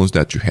problems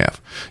that you have,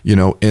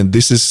 and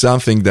this is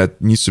something that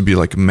needs to be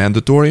like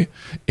mandatory,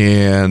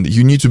 and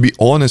you need to be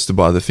honest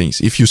about the things.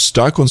 If you're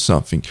stuck on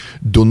something,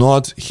 do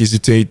not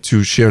hesitate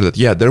to share that.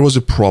 Yeah, there was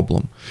a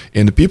problem,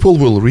 and the people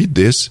will read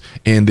this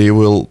and they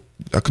will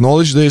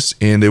acknowledge this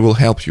and they will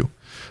help you,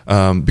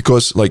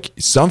 because like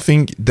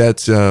something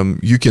that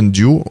you can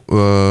do,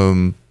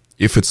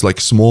 if it's like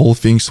small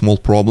things, small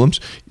problems,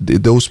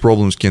 those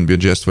problems can be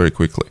addressed very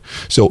quickly.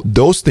 So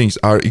those things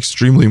are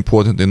extremely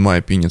important in my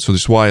opinion. So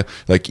that's why,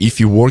 like, if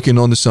you're working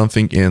on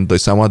something and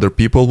some other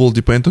people will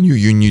depend on you,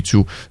 you need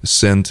to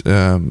send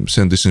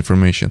this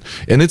information.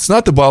 And it's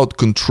not about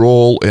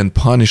control and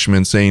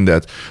punishment. Saying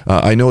that,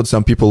 I know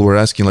some people were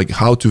asking like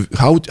how to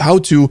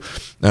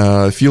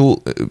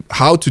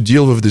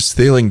deal with this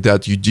feeling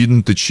that you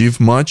didn't achieve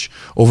much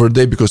over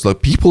there, because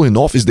like people in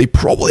office, they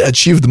probably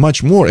achieved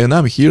much more, and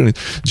I'm here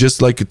just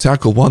like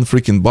tackle one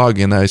freaking bug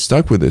and I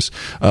stuck with this.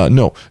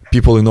 No,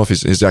 people in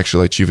office is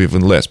actually achieve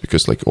even less,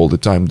 because like all the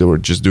time they were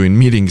just doing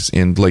meetings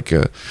and like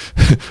I'm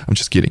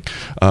just kidding.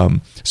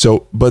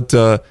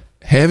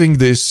 Having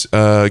this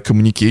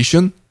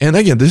communication, and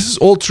again, this is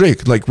all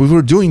trick. Like we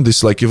were doing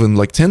this like even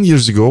like 10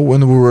 years ago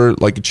when we were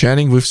like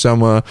chatting with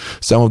some of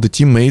the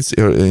teammates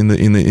in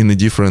a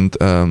different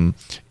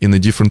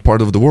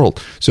part of the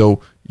world.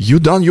 So you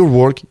done your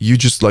work, you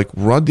just like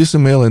write this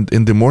email, and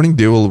in the morning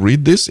they will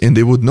read this and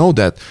they would know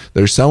that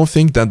there's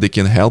something that they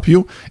can help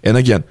you. And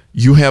again,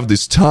 you have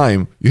this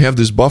time, you have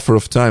this buffer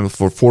of time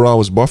for 4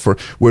 hours buffer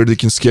where they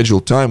can schedule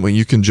time when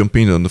you can jump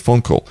in on the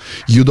phone call.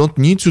 You don't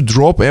need to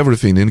drop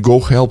everything and go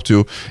help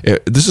to,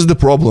 this is the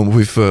problem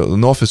with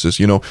in offices,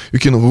 you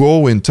can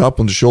go and tap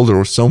on the shoulder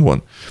of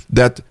someone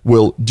that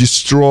will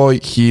destroy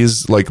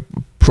his like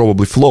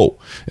probably flow.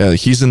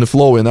 He's in the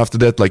flow, and after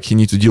that, like he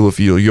needs to deal with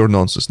your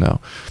nonsense now.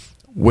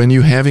 When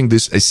you're having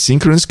this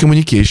asynchronous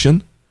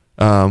communication,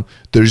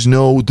 there's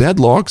no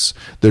deadlocks,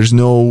 there's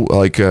no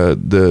like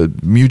the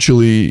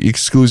mutually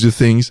exclusive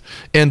things.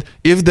 And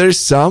if there's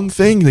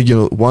something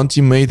that, one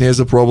teammate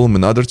has a problem,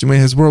 another teammate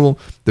has a problem,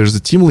 there's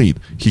a team lead.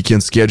 He can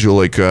schedule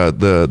like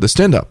the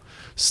stand-up.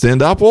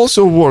 Stand-up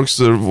also works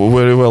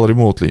very well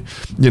remotely.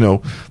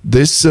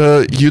 This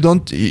you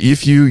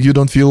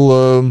don't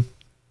feel.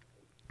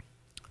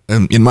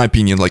 In my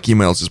opinion, like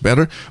emails is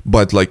better,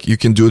 but like you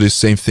can do the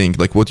same thing,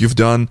 like what you've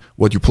done,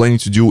 what you're planning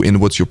to do,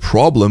 and what's your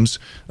problems.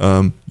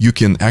 You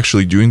can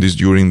actually doing this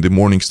during the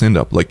morning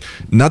stand-up, like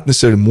not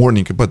necessarily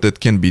morning, but that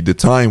can be the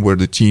time where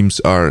the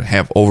teams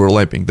have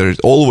overlapping. There is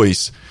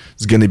always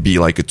going to be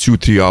like a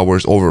 2-3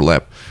 hours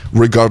overlap,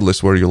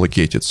 regardless where you're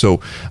located. So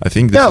I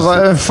think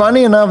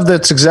funny enough,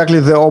 that's exactly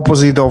the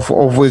opposite of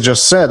what we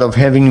just said, of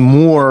having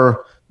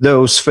more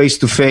those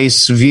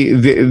face-to-face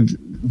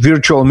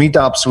virtual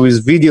meetups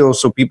with videos,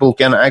 so people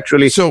can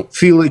actually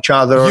feel each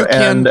other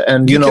and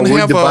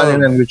read the body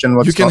language and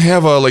what's you can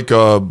have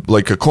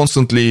a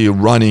constantly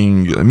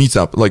running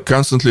meetup, like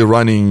constantly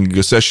running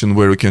a session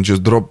where you can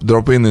just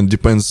drop in, and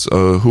depends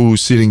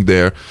who's sitting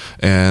there,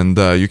 and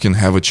you can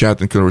have a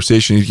chat and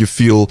conversation if you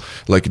feel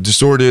like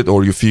disordered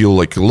or you feel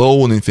like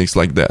alone and things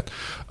like that.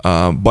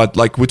 But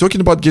like we're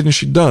talking about getting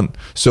shit done,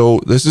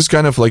 so this is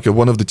kind of like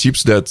one of the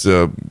tips that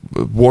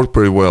worked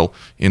pretty well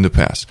in the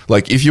past.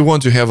 Like if you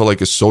want to have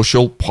a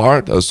social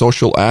part, a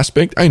social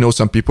aspect, I know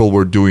some people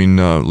were doing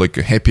like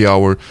a happy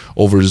hour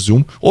over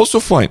Zoom. Also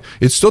fine,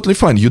 it's totally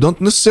fine. You don't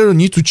necessarily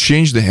need to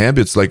change the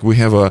habits. Like we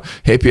have a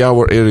happy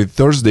hour every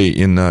Thursday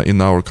in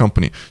our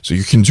company, so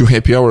you can do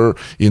happy hour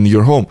in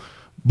your home.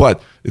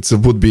 But it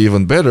would be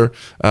even better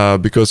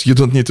because you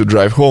don't need to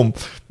drive home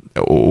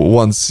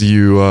once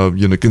you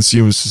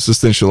consume a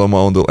substantial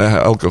amount of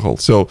alcohol.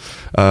 So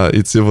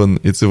it's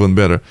even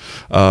better.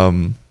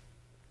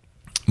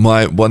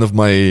 one of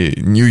my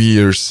New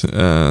Year's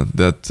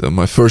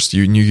my first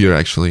New Year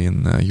actually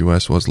in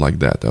US was like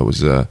that. I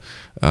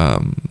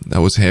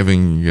was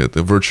having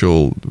the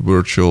virtual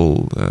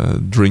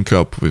drink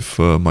up with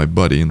my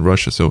buddy in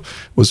Russia, so it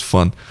was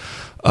fun.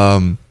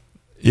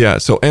 Yeah.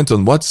 So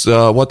Anton,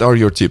 what are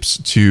your tips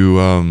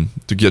to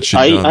get shit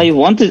done? I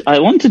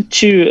wanted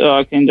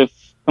to kind of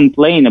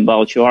complain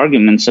about your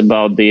arguments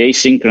about the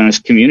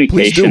asynchronous communication.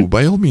 Please do,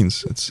 by all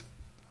means.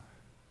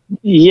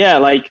 Yeah,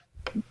 like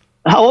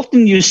how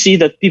often you see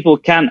that people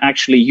can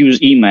actually use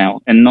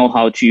email and know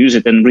how to use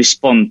it and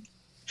respond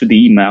to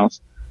the emails.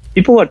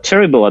 People are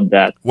terrible at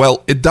that.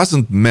 Well, it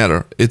doesn't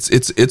matter.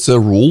 It's a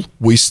rule.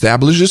 We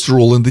established this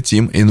rule in the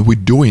team, and we're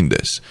doing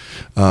this.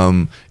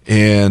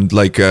 And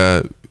like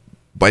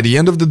by the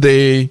end of the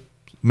day,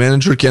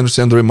 manager can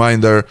send a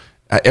reminder.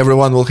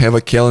 Everyone will have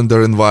a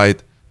calendar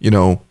invite.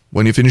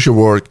 When you finish your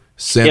work,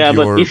 send your... Yeah,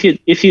 but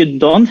if you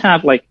don't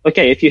have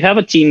if you have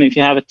a team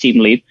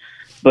lead,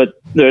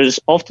 but there's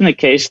often a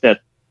case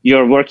that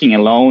you're working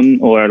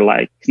alone or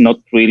not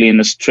really in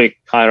a strict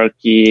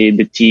hierarchy,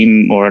 the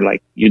team, or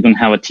you don't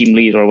have a team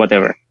lead or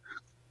whatever.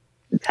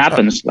 It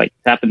happens, it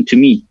happened to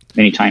me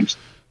many times.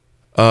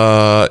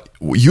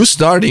 You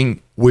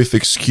starting with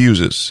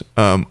excuses.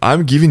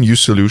 I'm giving you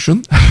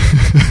solution.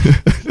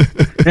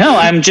 No,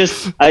 I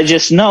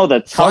just know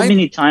that how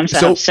many times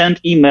I have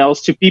sent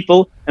emails to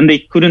people and they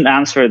couldn't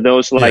answer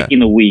those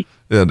in a week.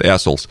 The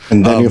assholes.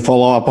 And then you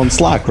follow up on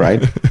Slack,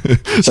 right?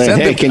 Saying,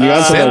 hey, can you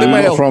answer that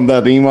email from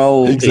that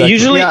email? Exactly.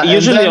 Usually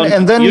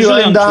and then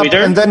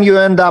you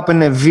end up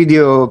in a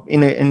video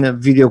in a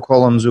video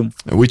call on Zoom.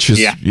 Which is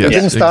it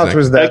didn't start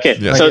with that. Okay,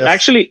 so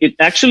it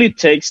actually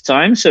takes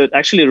time, so it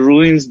actually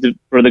ruins the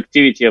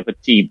productivity of a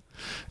team.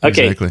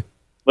 Okay, exactly.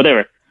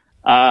 Whatever.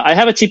 I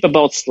have a tip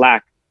about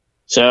Slack.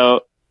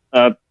 So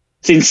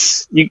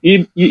since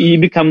you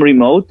become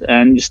remote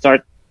and you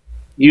start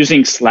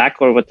using Slack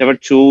or whatever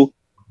tool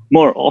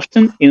more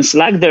often, in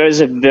Slack there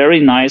is a very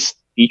nice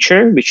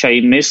feature which I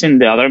miss in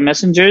the other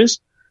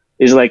messengers,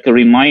 is like a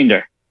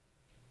reminder.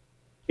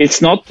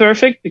 It's not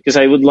perfect because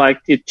I would like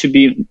it to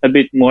be a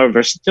bit more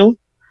versatile.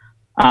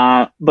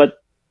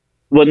 But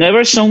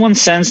whenever someone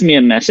sends me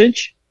a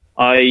message,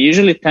 I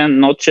usually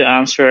tend not to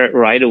answer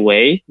right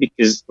away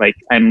because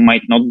I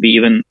might not be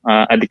even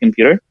at the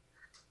computer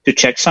to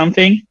check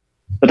something.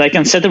 But I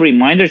can set a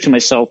reminder to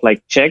myself,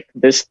 check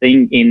this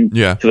thing in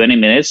 20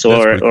 minutes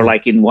or cool.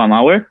 In 1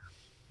 hour.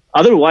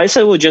 Otherwise,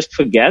 I will just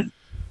forget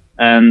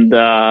and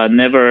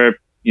never,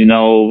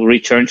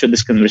 return to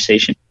this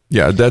conversation.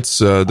 Yeah, that's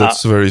a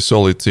very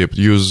solid tip.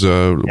 Use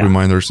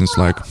reminders in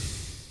Slack.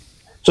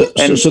 So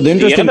the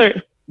interesting...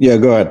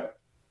 go ahead.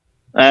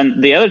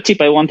 And the other tip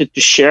I wanted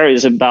to share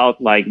is about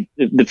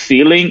the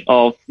feeling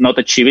of not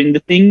achieving the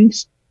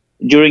things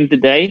during the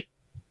day.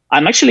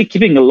 I'm actually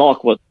keeping a log.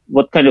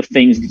 What kind of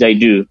things did I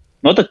do?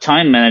 Not a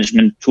time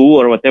management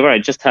tool or whatever. I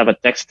just have a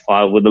text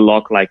file with a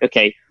log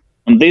okay,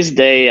 on this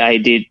day I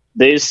did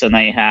this and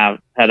I have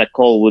had a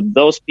call with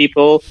those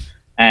people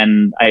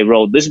and I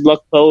wrote this blog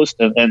post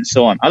and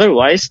so on.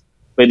 Otherwise,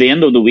 by the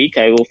end of the week,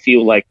 I will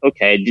feel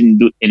okay, I didn't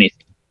do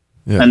anything.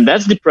 Yeah. And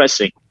that's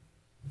depressing.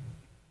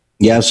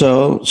 Yeah,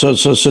 so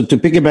to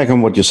piggyback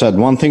on what you said,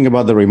 one thing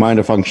about the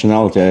reminder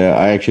functionality,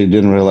 I actually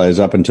didn't realize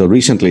up until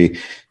recently.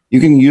 You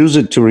can use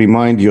it to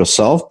remind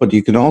yourself, but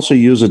you can also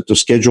use it to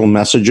schedule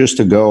messages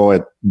to go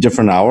at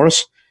different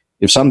hours.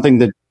 If something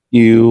that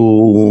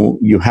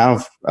you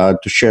have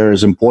to share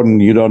is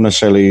important, you don't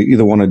necessarily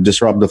either want to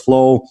disrupt the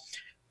flow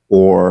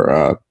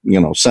or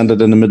send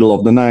it in the middle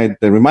of the night.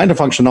 The reminder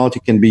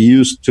functionality can be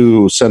used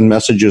to send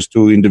messages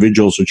to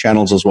individuals or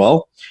channels as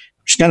well,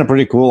 which is kind of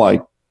pretty cool.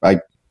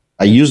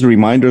 I use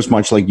reminders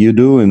much like you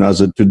do and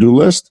as a to-do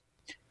list.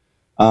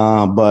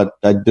 But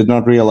I did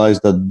not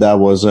realize that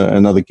was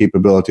another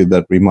capability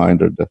that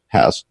Reminder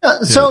has.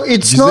 So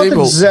it's not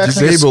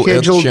exactly a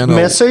scheduled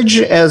message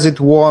as it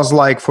was,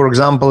 for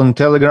example, in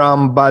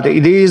Telegram, but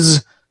it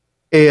is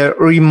a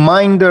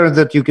reminder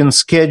that you can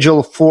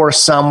schedule for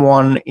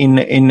someone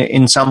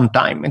in some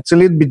time. It's a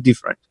little bit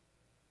different.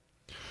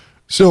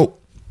 So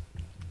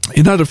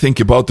another thing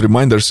about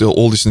reminders,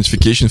 all these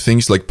notification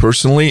things,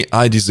 personally,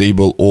 I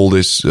disable all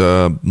this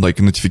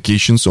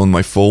notifications on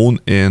my phone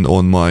and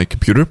on my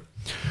computer.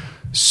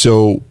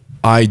 So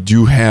I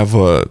do have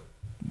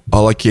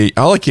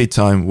allocate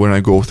time when I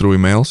go through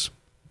emails.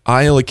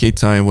 I allocate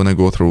time when I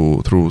go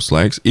through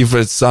Slacks. If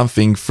it's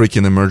something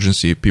freaking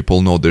emergency,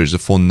 people know there's a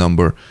phone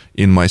number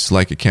in my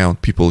Slack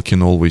account. People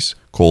can always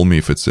call me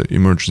if it's an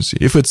emergency.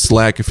 If it's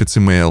Slack, if it's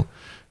email,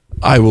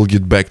 I will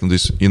get back to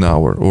this in an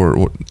hour.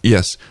 Or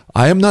yes,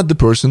 I am not the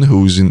person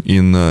who's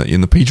in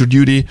the pager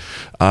duty.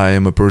 I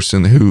am a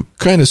person who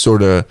kind of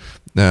sort of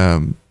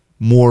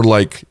more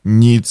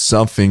needs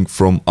something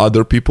from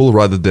other people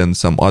rather than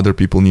some other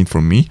people need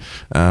from me,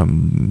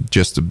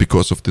 just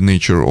because of the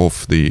nature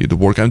of the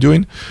work I'm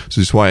doing. So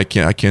that's why I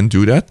can't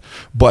do that.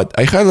 But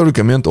I highly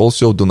recommend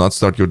also do not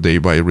start your day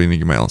by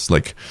reading emails.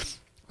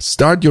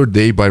 Start your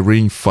day by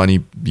reading funny,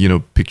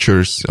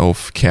 pictures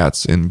of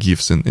cats and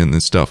GIFs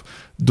and stuff.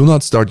 Do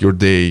not start your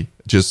day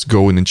just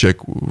go in and check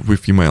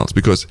with emails,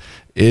 because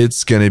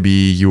it's going to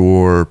be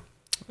your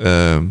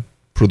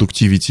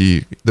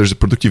productivity. There's a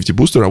productivity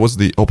booster. What's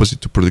the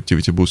opposite to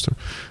productivity booster?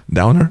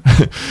 Downer?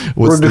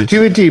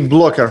 Productivity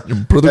blocker.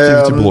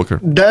 Productivity blocker.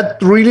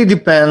 That really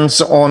depends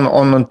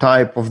on the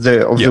type of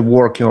the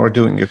work you are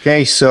doing.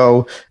 Okay,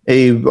 so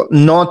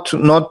not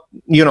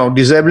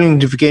disabling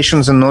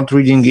notifications and not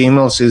reading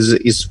emails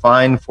is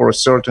fine for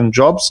certain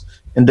jobs,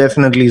 and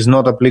definitely is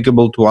not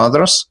applicable to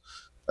others.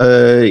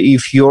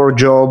 If your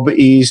job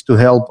is to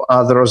help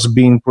others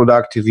being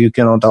productive, you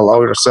cannot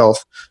allow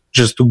yourself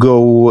just to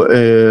go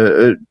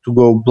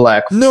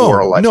black.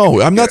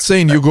 No, I'm not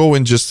saying you go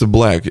in just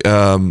black.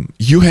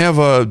 You have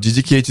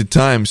dedicated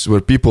times where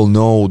people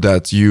know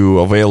that you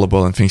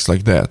available and things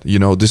like that.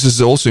 This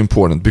is also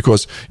important,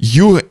 because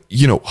you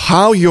know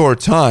how your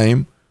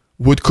time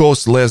would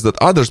cost less than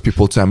others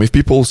people's time. If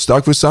people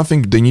stuck with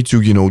something, they need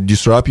to,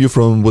 disrupt you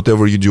from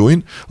whatever you're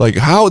doing. Like,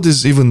 how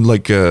does even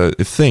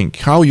a thing?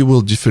 How you will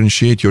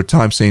differentiate your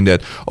time, saying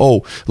that,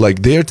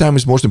 their time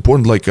is most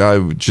important. Like, I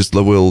just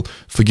will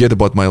forget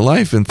about my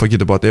life and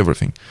forget about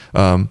everything.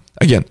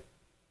 Again,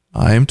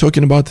 I am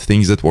talking about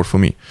things that work for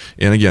me.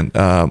 And again,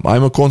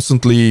 I'm a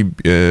constantly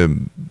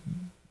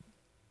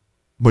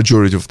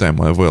majority of time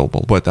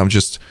available, but I'm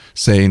just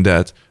saying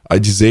that I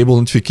disable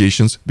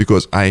notifications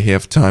because I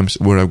have times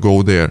where I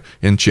go there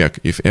and check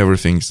if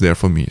everything's there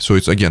for me. So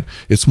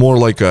it's more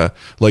like a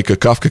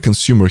Kafka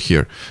consumer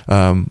here.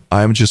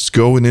 I'm just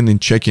going in and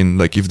checking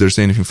if there's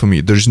anything for me.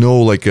 There's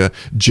no a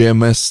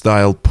JMS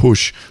style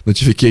push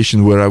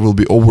notification where I will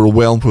be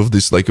overwhelmed with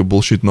this a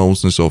bullshit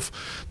nonsense of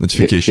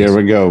notifications. Here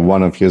we go.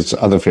 One of his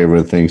other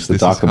favorite things to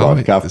talk about,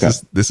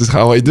 Kafka. This is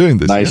how I do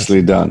this.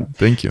 Nicely done.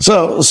 Thank you.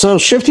 So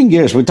shifting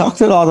gears, we talked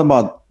a lot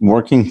about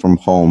working from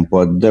home,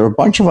 but there are a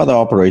bunch of other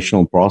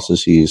operational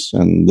processes,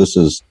 and this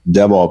is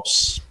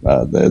DevOps.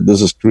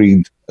 This is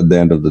Creed at the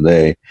end of the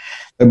day.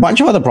 A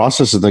bunch of other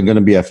processes that are going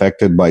to be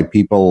affected by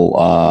people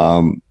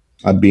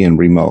being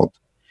remote.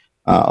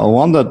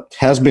 One that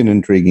has been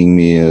intriguing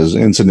me is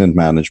incident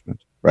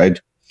management, right?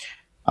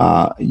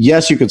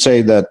 Yes, you could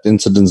say that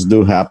incidents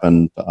do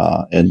happen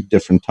at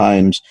different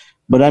times,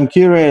 but I'm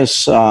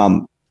curious,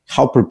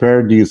 how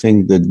prepared do you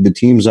think that the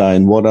teams are,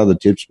 and what are the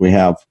tips we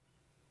have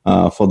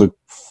for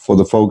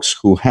the folks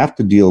who have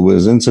to deal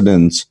with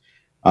incidents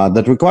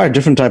that require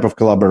different type of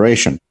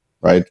collaboration,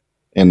 right?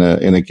 In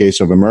a case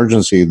of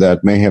emergency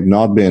that may have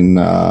not been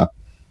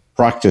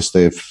practiced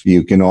if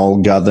you can all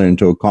gather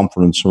into a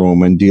conference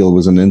room and deal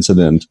with an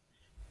incident.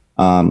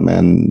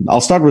 And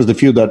I'll start with the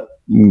few that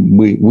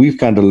we've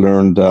kind of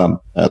learned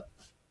at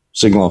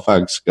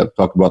SignalFX. Got to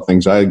talk about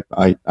things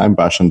I'm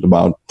passionate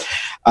about.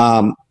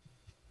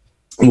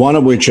 One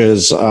of which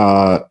is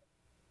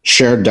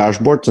shared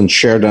dashboards and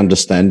shared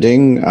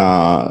understanding,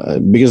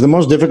 because the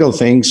most difficult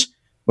things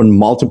when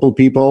multiple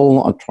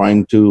people are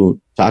trying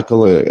to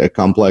tackle a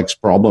complex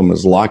problem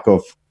is lack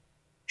of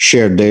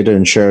shared data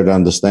and shared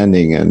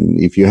understanding. And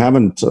if you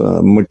haven't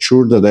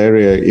matured that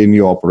area in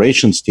your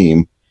operations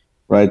team,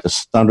 right, a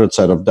standard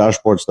set of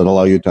dashboards that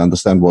allow you to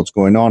understand what's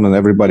going on and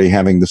everybody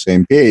having the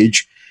same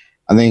page,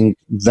 I think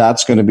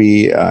that's going to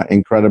be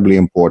incredibly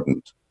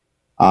important.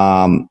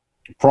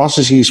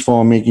 Processes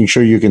for making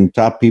sure you can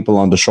tap people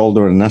on the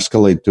shoulder and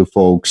escalate to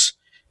folks,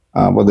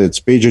 whether it's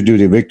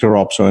PagerDuty,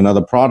 VictorOps, or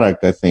another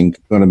product, I think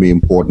going to be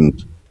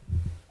important.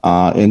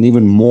 And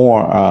even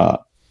more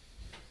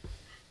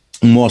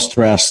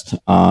stressed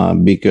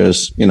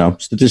because,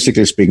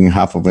 statistically speaking,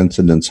 half of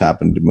incidents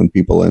happen when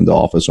people are in the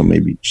office, or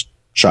maybe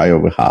shy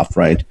over half,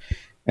 right?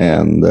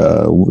 And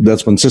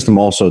that's when systems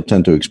also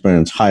tend to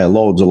experience higher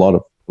loads, a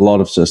lot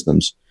of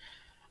systems.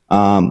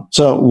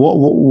 So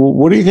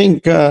what do you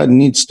think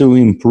needs to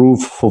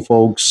improve for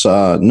folks,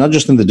 not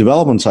just in the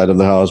development side of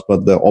the house,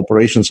 but the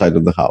operation side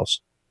of the house?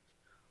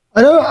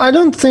 I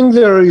don't think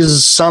there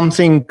is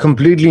something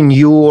completely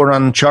new or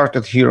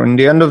uncharted here. In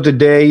the end of the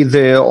day,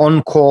 the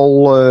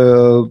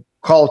on-call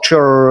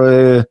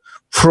culture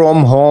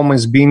from home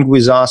has been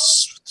with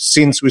us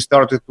since we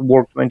started to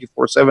work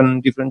 24/7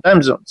 in different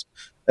time zones.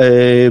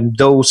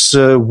 Those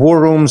war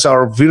rooms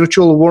are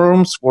virtual war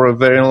rooms for a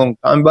very long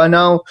time by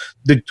now.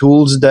 The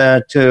tools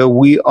that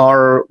we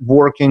are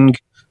working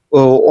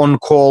on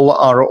call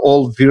are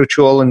all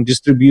virtual and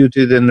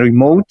distributed and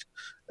remote.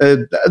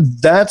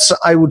 That's,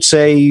 I would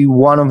say,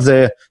 one of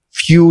the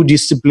few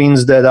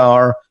disciplines that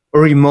are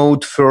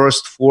remote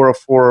first for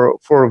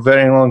a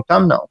very long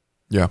time now.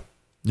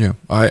 Yeah,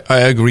 I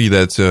agree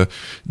that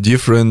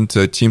different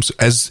teams,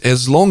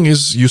 as long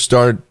as you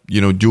start,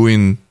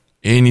 doing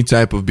any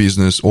type of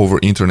business over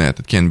internet,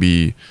 it can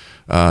be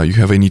you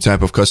have any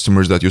type of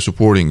customers that you're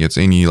supporting. It's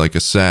any a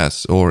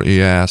SaaS or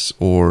AS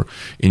or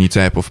any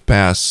type of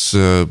PaaS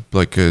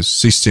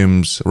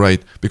systems,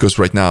 right? Because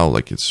right now,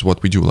 it's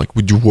what we do.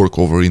 We do work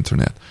over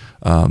internet.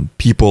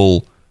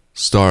 People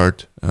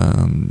start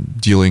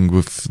dealing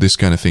with this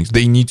kind of things.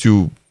 They need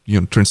to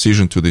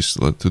transition to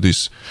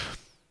this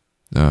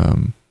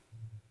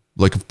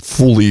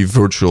fully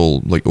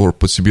virtual or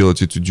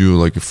possibility to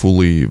do a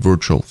fully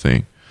virtual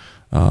thing.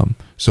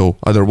 So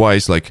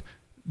otherwise,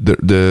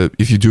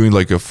 if you're doing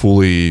like a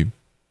fully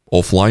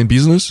offline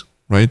business,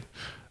 right?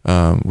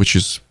 Which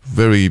is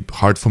very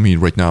hard for me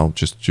right now,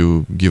 just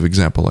to give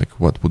example, like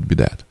what would be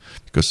that?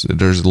 Because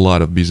there's a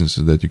lot of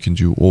businesses that you can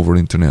do over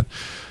internet,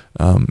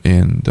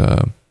 and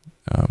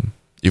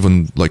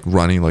even like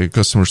running like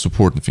customer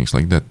support and things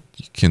like that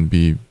can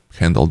be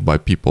handled by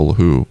people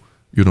who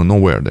you don't know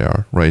where they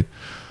are, right?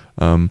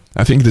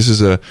 I think this is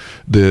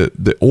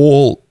the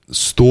whole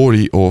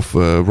story of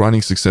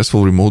running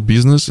successful remote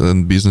business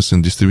and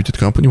distributed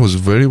company was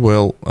very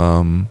well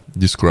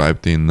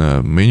described in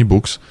many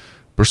books.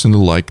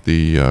 Personally, like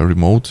the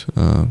remote.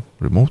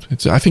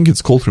 I think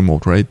it's called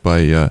Remote, right?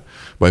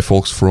 By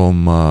folks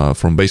from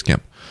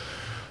Basecamp.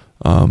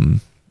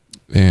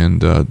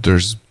 And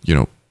there's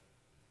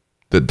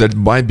that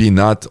might be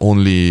not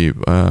only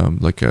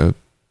like a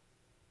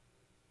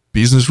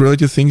business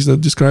related things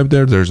that described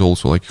there. There's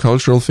also like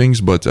cultural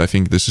things, but I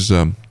think this is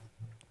a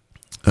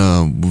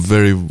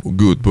very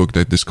good book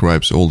that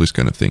describes all these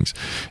kind of things,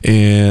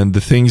 and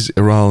the things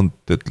around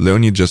that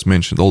Leonid just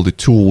mentioned, all the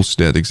tools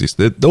that exist.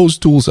 Those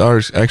tools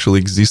are actually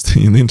exist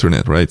in the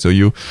internet, right? So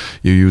you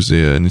use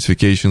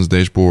notifications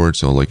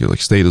dashboards or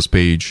like status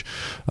page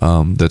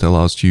that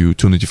allows you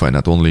to notify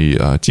not only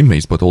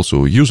teammates but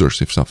also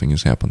users if something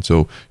has happened.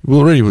 So you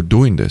already were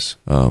doing this,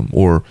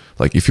 or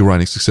like if you're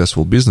running a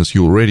successful business,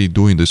 you're already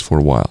doing this for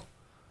a while.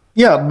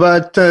 Yeah,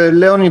 but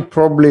Leonid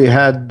probably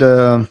had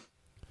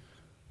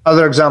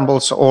other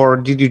examples, or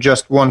did you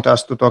just want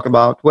us to talk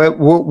about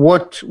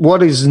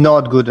what is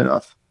not good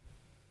enough?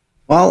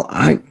 Well,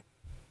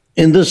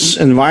 in this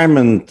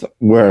environment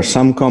where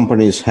some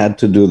companies had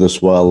to do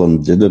this well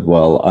and did it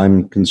well,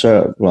 I'm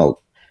concerned.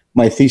 Well,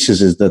 my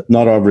thesis is that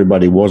not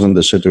everybody was in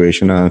the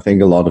situation, and I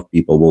think a lot of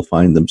people will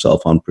find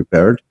themselves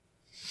unprepared.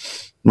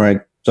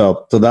 Right.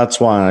 So that's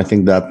why I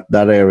think that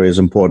area is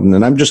important.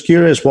 And I'm just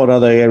curious what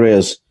other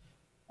areas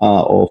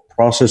of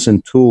process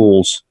and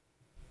tools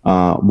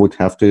would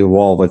have to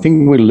evolve. I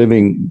think we're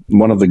living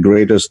one of the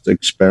greatest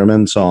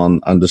experiments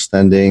on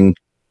understanding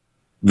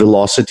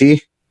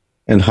velocity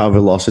and how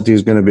velocity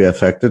is going to be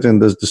affected in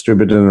this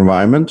distributed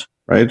environment,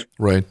 right?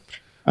 Right.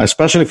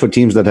 Especially for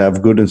teams that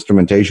have good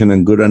instrumentation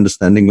and good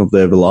understanding of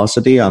their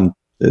velocity.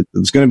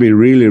 It's going to be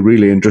really,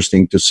 really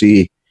interesting to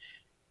see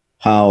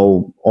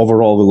how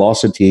overall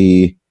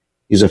velocity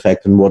is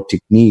affected and what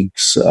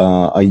techniques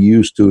are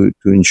used to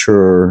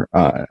ensure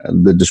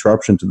the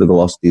disruption to the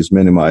velocity is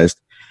minimized.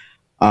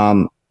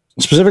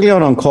 Specifically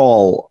on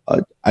call,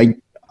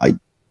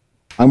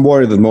 I'm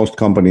worried that most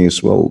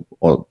companies will,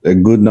 or a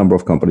good number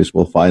of companies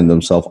will find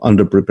themselves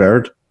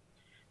underprepared.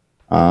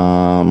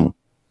 But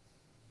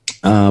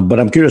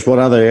I'm curious what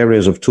other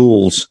areas of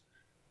tools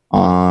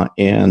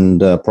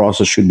and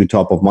process should be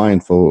top of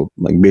mind for,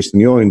 like, based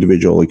on your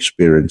individual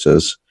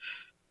experiences,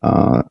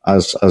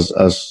 as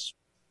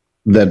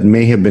that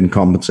may have been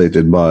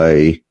compensated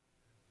by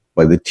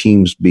the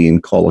teams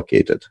being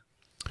collocated.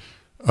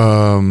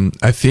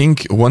 I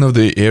think one of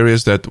the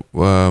areas that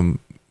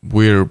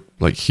we're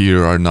like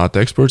here are not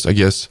experts, I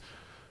guess,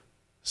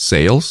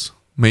 sales,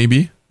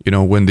 maybe.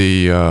 When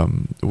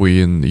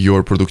when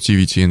your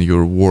productivity and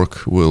your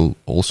work will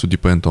also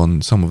depend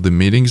on some of the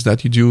meetings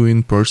that you do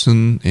in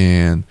person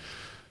and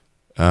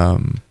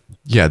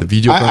the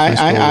video conference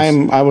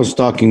calls. I was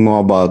talking more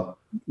about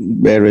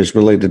areas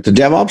related to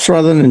DevOps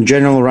rather than in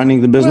general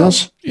running the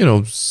business.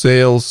 Well,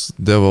 sales,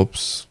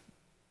 DevOps.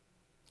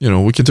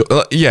 We can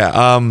talk.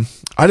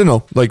 I don't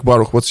know. Like,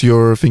 Baruch, what's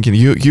your thinking?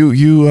 You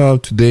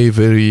today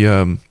very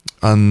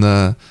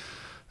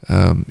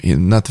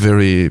not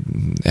very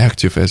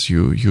active as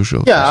you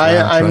usually.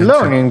 Yeah, I'm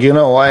learning.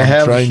 I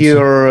have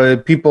here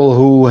people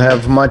who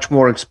have much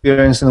more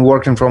experience in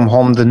working from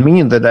home than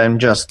me. That I'm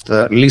just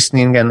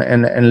listening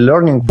and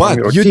learning.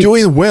 But you're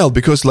doing well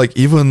because, like,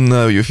 even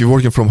if you're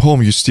working from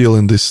home, you're still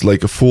in this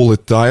like a full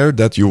attire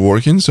that you're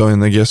working. So,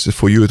 and I guess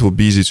for you it will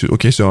be easy to.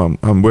 Okay, so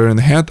I'm wearing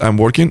a hat. I'm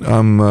working.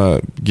 I'm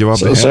give up.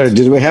 So, sorry,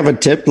 did we have a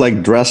tip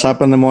like dress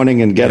up in the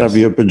morning and get up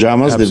your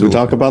pajamas? Absolutely. Did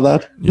we talk about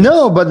that? Yes.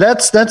 No, but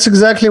that's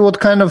exactly what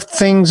kind of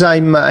things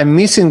I'm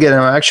missing, and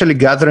I'm actually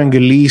gathering a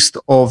list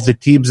of the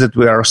tips that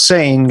we are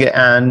saying,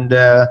 and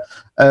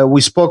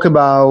we spoke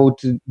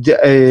about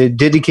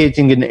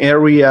dedicating an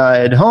area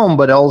at home,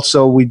 but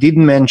also we did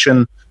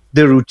mention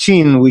the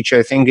routine, which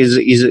I think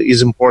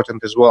is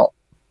important as well.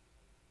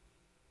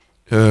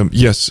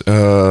 Yes,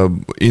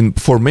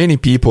 for many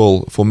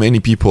people,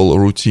 a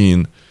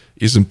routine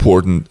is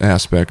important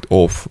aspect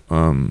of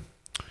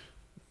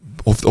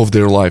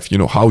their life.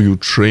 How you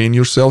train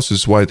yourselves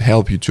is why it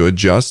helps you to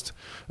adjust.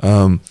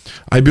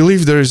 I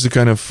believe there is a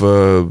kind of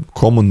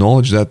common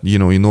knowledge that,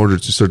 in order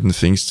to certain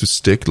things to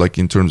stick, like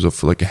in terms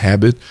of like a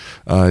habit,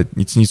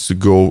 it needs to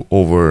go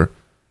over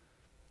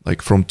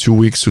like from 2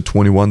 weeks to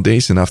 21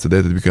 days. And after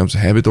that, it becomes a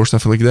habit or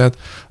something like that.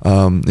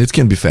 It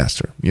can be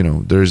faster.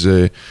 There's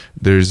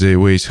a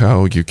ways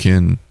how you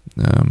can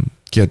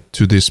get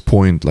to this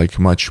point like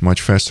much,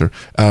 much faster.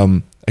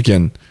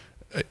 Again,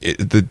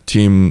 the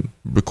team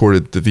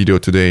recorded the video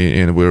today,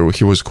 and where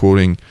he was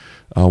quoting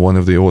one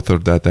of the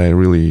authors that I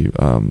really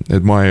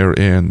admire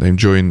and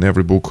enjoy in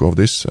every book of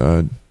this,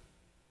 Jocko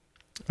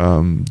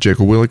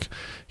Willink.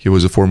 He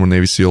was a former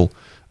Navy SEAL,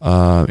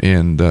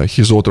 and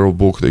his author of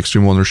book, The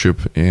Extreme Ownership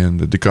and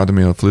the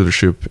Dichotomy of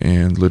Leadership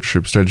and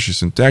Leadership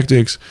Strategies and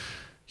Tactics.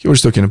 He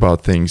was talking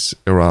about things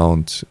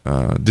around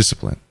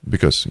discipline,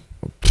 because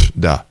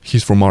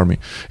he's from Army,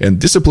 and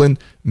discipline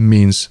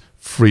means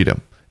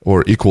freedom,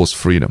 or equals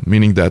freedom,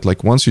 meaning that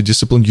like once you're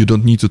disciplined, you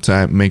don't need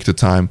to make the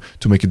time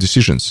to make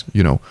decisions,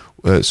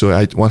 so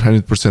I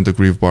 100%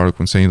 agree with Baruch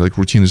when saying like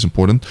routine is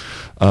important.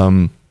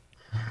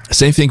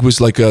 Same thing with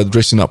like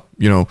dressing up,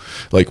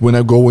 like when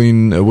I go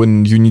in,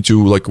 when you need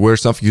to like wear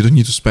stuff, you don't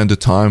need to spend the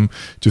time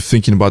to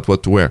thinking about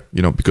what to wear,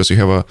 because you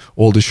have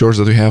all the shirts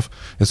that we have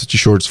as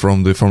t-shirts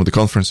from the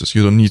conferences.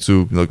 You don't need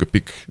to like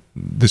pick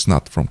this,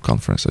 not from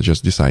conference. I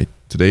just decide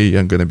today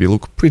I'm going to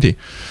look pretty,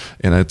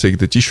 and I take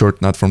the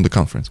t-shirt not from the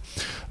conference.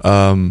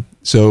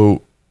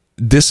 So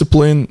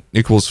discipline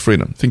equals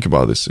freedom. Think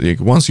about this. Like,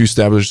 once you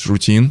establish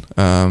routine,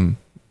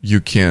 you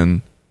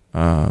can,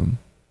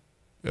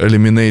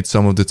 eliminate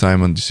some of the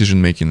time on decision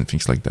making and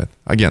things like that.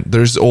 Again,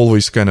 there's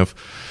always kind of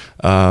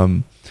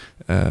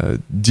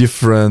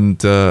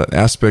different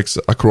aspects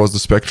across the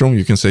spectrum.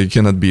 You can say you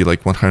cannot be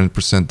like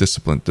 100%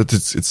 disciplined. That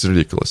it's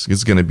ridiculous.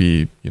 It's going to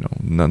be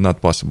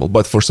not possible.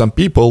 But for some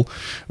people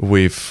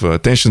with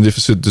attention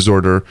deficit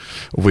disorder,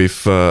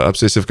 with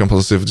obsessive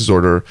compulsive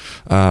disorder,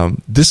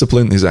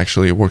 discipline is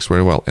actually works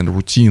very well, and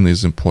routine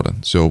is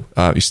important. So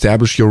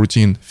establish your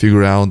routine.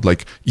 Figure out,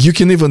 like, you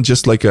can even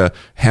just like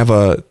have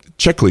a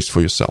checklist for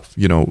yourself.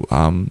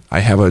 I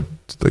have a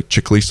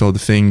checklist of the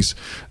things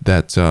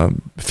that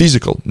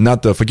physical,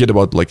 not forget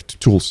about like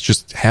tools.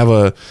 Just have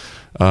a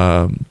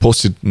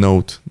post-it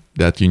note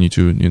that you need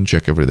to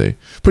check every day.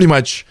 Pretty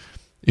much,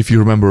 if you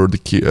remember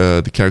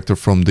the character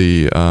from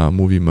the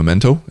movie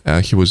Memento,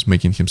 he was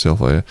making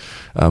himself a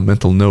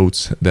mental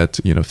notes that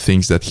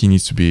things that he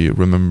needs to be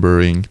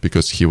remembering,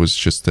 because he was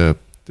just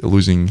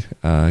losing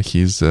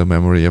his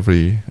memory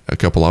every a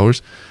couple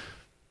hours.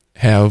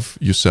 Have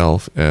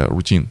yourself a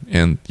routine,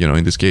 and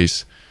in this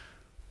case,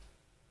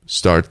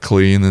 start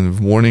clean in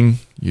the morning.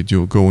 You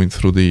do going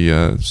through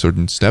the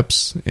certain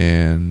steps,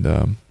 and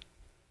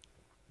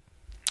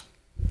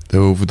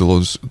with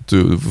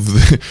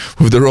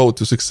the road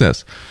to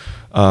success.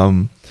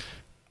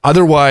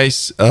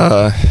 Otherwise,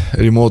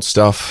 remote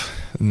stuff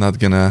not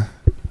gonna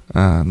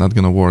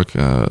work.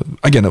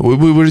 Again,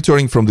 we're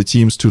returning from the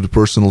teams to the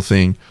personal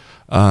thing.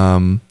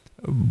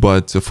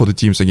 But for the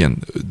teams,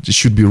 again, it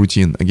should be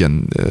routine,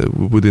 again,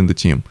 within the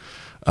team.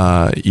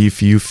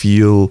 If you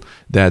feel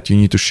that you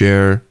need to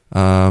share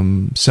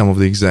some of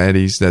the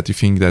anxieties that you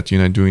think that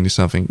you're not doing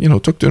something,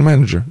 talk to your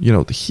manager.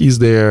 He's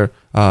there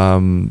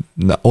on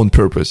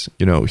purpose.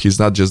 He's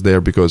not just there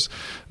because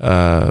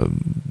I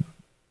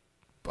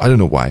don't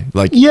know why.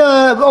 Like,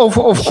 yeah, of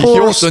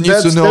course,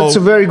 that's a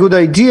very good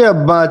idea.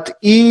 But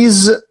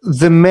is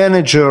the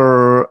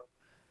manager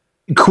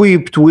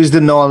equipped with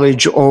the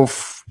knowledge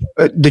of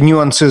the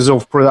nuances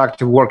of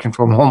productive working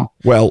from home?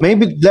 Well,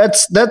 maybe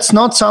that's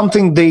not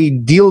something they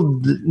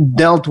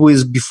dealt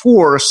with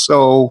before.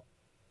 So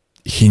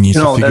he needs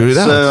to figure it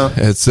out.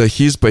 It's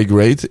his pay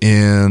grade,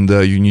 and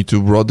you need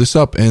to brought this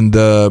up. And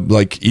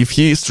like, if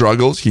he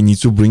struggles, he needs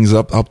to bring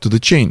up to the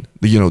chain.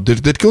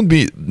 There could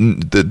be.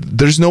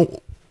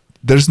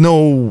 There's no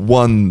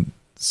one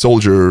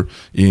soldier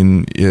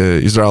in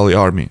Israeli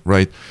army,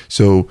 right?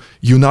 So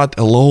you're not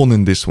alone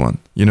in this one.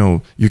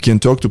 You can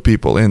talk to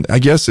people, and I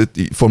guess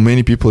for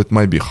many people it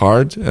might be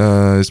hard,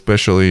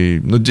 especially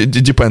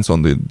it depends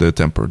on the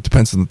temper. It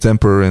depends on the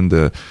temper and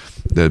the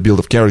build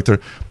of character.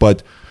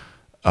 But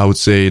I would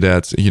say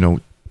that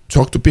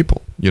talk to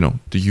people.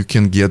 You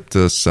can get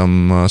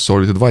some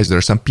solid advice. There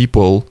are some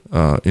people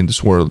in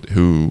this world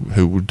who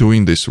were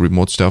doing this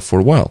remote stuff for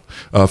a while.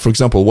 For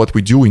example, what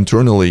we do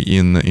internally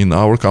in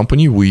our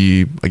company,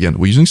 we're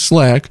using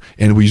Slack,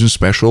 and we're using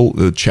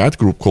special chat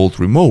group called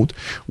Remote,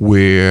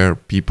 where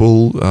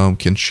people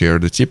can share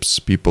the tips.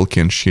 People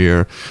can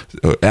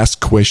ask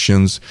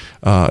questions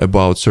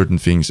about certain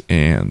things,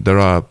 and there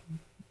are.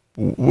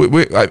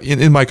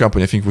 In my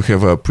company, I think we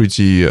have a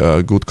pretty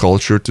good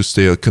culture to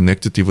stay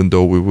connected, even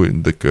though we were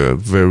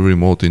very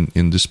remote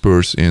in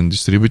dispersed and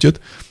distributed.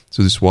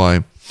 So this is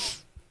why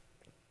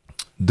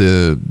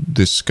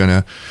this kind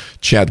of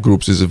chat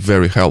groups is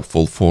very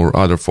helpful for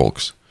other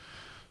folks.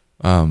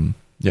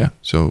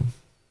 So.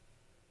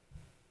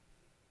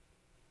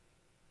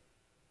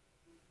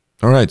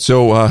 All right.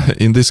 So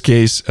in this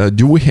case,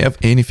 do we have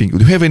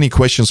any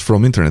questions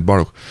from internet,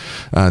 Baruch?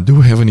 Do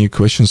we have any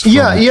questions?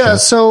 Yeah.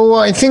 So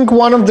I think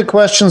one of the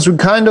questions, we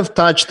kind of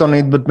touched on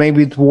it, but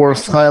maybe it's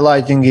worth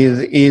highlighting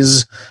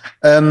is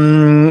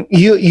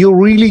you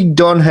really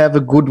don't have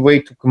a good way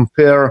to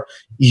compare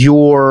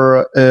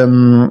your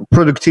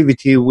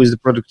productivity with the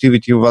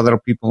productivity of other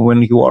people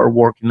when you are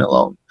working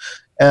alone.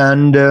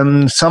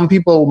 And some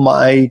people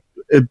might,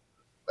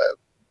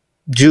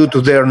 due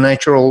to their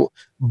natural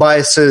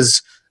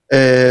biases,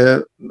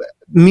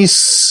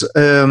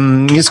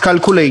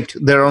 miscalculate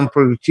their own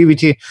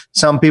productivity.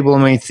 Some people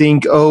may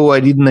think, "Oh, I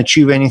didn't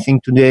achieve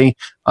anything today."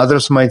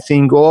 Others might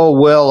think, "Oh,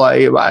 well,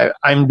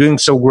 I'm doing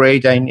so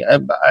great.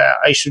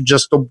 I should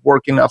just stop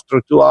working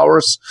after 2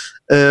 hours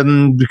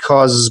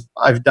because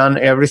I've done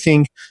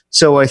everything."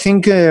 So I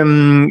think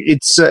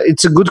it's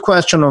a good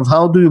question of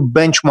how do you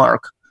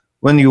benchmark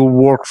when you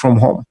work from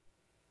home.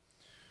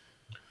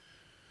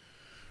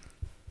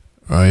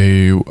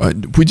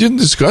 We didn't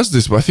discuss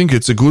this, but I think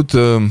it's a good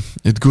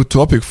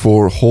topic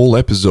for a whole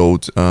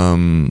episode.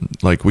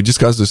 Like we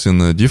discussed this in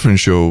a different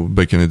show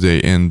back in the day,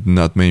 and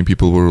not many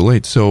people will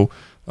relate. So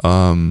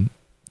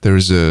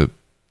there's a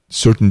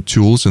certain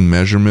tools and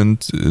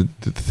measurement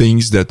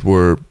things that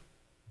were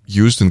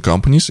used in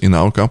companies. In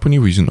our company,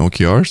 we're using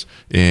OKRs,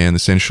 and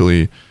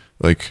essentially,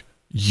 like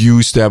you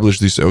establish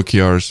these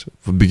OKRs at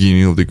the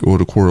beginning of the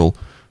quarter.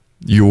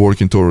 You're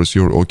working towards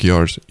your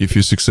OKRs. If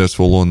you're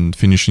successful on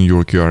finishing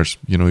your OKRs,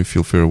 you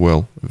feel very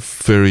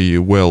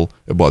well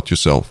about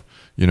yourself,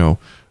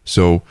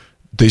 So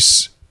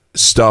this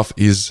stuff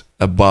is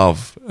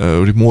above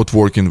remote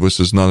working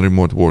versus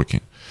non-remote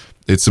working.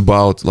 It's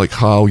about like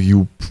how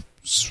you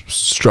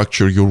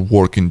structure your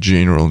work in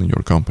general in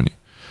your company.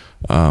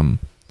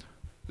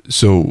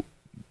 So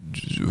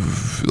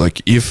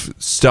like if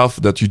stuff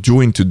that you're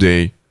doing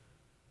today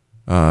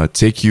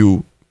take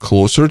you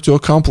closer to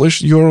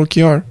accomplish your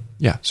OKR,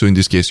 yeah, so in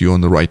this case, you're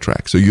on the right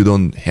track. So you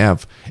don't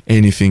have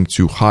anything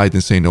to hide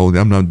and saying, "Oh,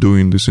 I'm not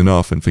doing this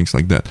enough," and things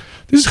like that.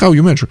 This is how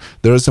you measure.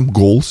 There are some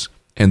goals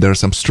and there are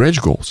some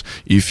stretch goals.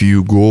 If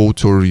you go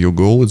toward your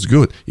goal, it's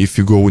good. If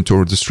you go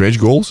toward the stretch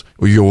goals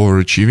or you're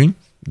achieving,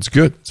 it's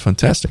good. It's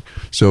fantastic.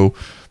 So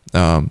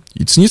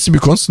it needs to be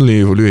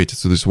constantly evaluated.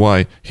 So that's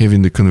why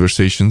having the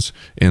conversations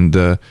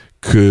and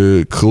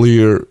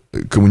clear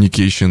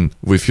communication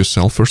with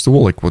yourself, first of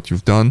all, like what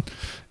you've done,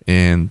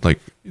 and like,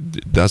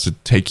 does it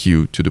take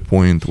you to the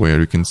point where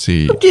you can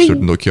see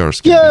certain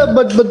OKRs? Yeah,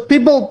 but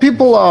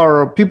people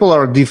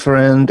are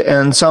different,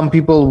 and some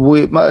people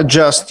will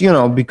just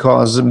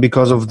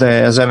because of the,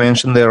 as I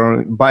mentioned,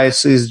 their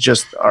biases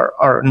just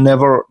are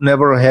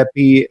never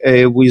happy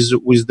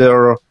with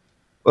their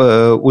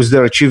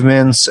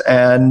achievements,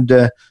 and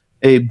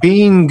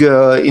being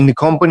in the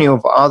company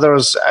of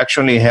others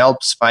actually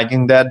helps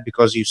fighting that,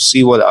 because you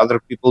see what other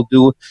people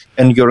do,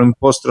 and your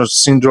imposter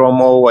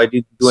syndrome, "Oh, I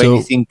didn't do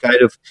anything,"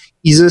 kind of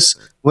eases.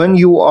 When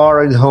you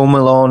are at home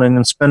alone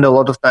and spend a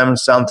lot of time on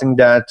something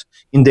that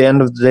in the end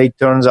of the day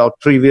turns out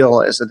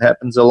trivial, as it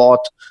happens a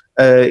lot,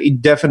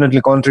 it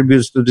definitely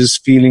contributes to this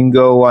feeling,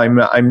 "Oh, I'm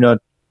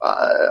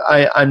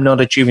not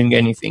achieving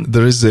anything."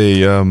 There is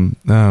again,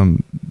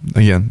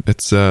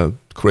 it's a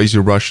crazy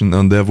Russian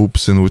on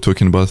DevOps, and we're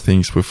talking about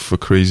things with a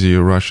crazy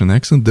Russian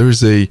accent. There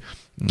is a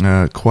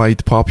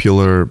quite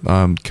popular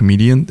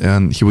comedian,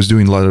 and he was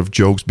doing a lot of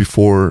jokes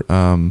before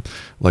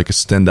like a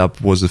stand-up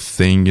was a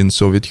thing in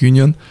Soviet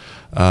Union.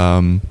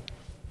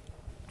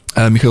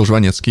 Mikhail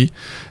Zhvanetsky,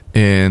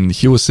 and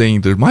he was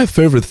saying that my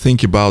favorite thing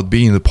about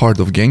being a part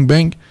of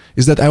gangbang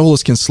is that I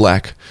always can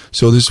slack.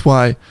 So this is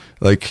why,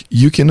 like,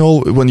 you can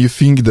when you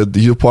think that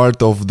you're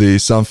part of the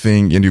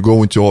something and you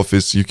go into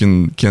office, you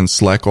can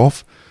slack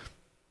off.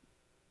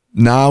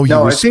 Now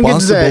you're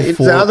responsible I think it's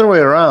the other way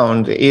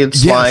around.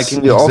 It's like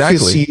in the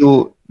office,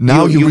 you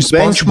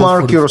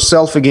benchmark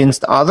yourself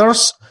against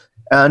others,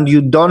 and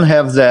you don't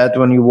have that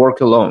when you work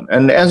alone.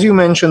 And as you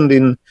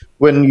mentioned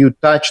when you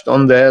touched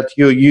on that,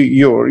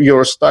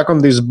 you're stuck on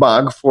this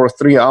bug for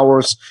 3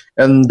 hours,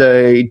 and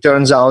it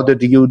turns out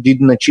that you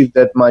didn't achieve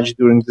that much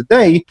during the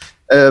day.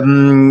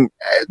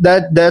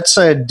 That's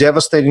a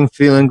devastating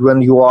feeling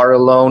when you are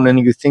alone and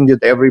you think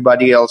that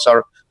everybody else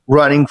are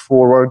running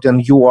forward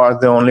and you are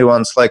the only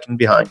one slacking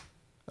behind.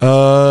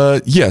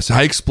 Yes,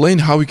 I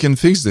explained how we can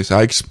fix this.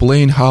 I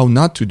explained how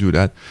not to do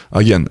that.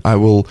 Again, I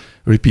will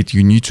repeat.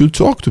 You need to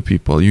talk to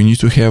people. You need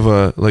to have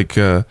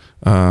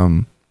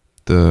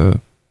the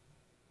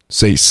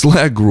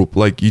Slack group.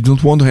 Like, you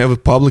don't want to have a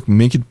public,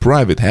 make it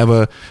private.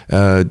 Have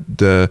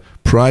the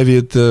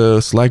private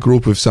Slack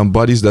group with some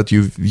buddies that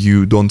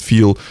you don't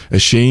feel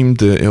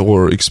ashamed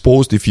or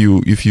exposed if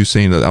you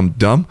saying that I'm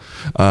dumb.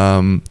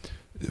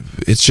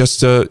 It's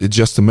just a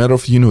matter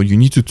of, you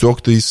need to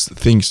talk these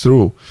things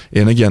through.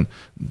 And again,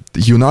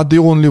 you're not the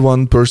only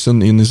one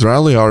person in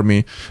Israeli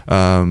army.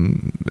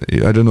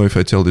 I don't know if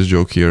I tell this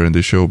joke here in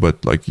the show,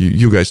 but like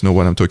you guys know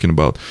what I'm talking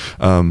about.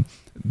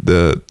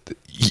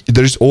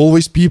 There's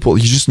always people.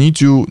 You just need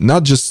to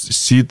not just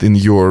sit in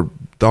your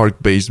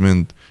dark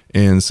basement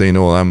and say,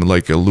 "No, I'm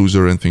like a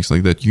loser," and things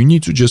like that. You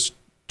need to just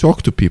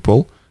talk to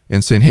people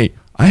and say, "Hey,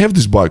 I have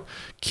this bug.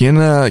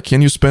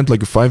 Can you spend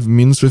like 5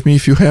 minutes with me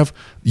if you have?"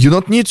 You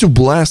don't need to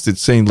blast it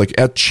saying like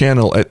add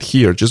channel at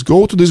here. Just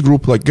go to this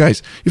group like,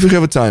 "Guys, if you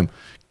have a time,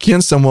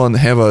 can someone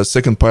have a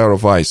second pair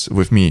of eyes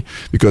with me?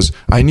 Because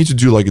I need to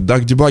do like a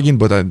duck debugging,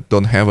 but I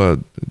don't have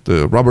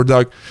the rubber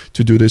duck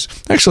to do this."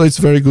 Actually, it's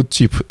a very good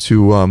tip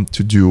to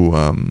do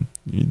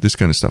this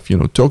kind of stuff.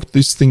 Talk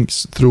these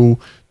things through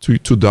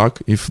to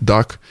Doc. If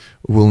Doc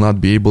will not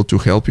be able to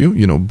help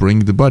you, bring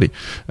the buddy,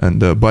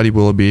 and the buddy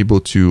will be able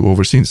to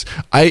oversee this.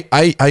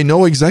 I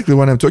know exactly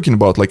what I'm talking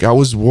about. Like, I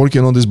was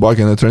working on this bug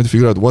and I'm trying to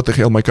figure out what the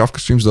hell my Kafka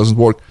Streams doesn't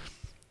work.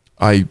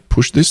 I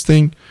push this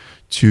thing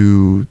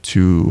to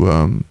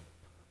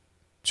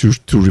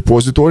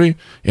repository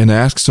and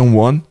ask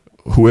someone,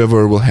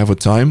 whoever will have a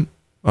time,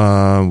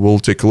 will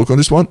take a look on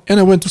this one. And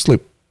I went to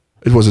sleep.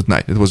 It was at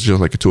night. It was just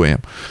like 2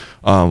 a.m.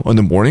 On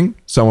the morning,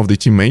 some of the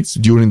teammates,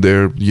 during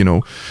their,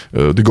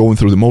 they're going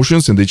through the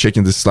motions and they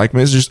checking the Slack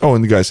messages. Oh,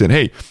 and the guy said,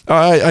 "Hey,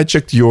 I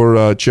checked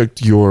your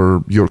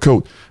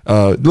code.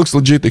 It looks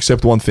legit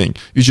except one thing.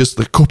 You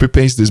just copy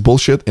paste this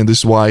bullshit, and this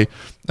is why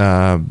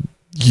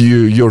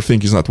your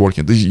thing is not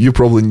working. You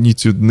probably need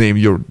to name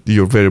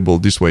your variable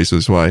this way. So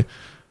that's why."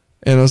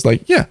 And I was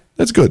like, yeah,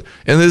 that's good.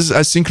 And this is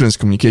asynchronous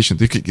communication.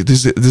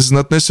 This is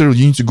not necessarily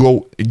you need to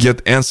go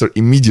get answer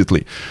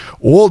immediately.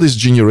 All this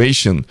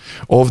generation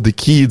of the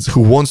kids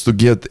who wants to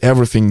get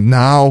everything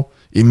now,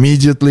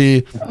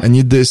 immediately, I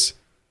need this.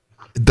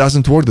 It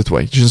doesn't work that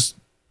way. Just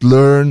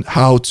learn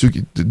how to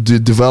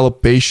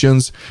develop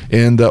patience.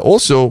 And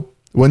also,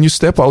 when you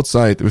step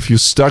outside, if you're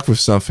stuck with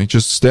something,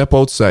 just step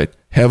outside.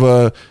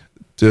 Go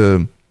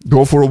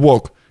for a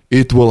walk.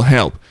 It will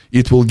help.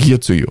 It will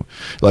get to you.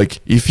 Like,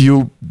 if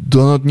you do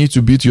not need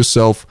to beat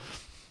yourself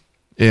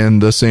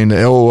and saying,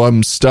 "Oh,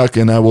 I'm stuck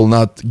and I will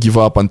not give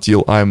up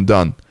until I'm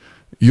done."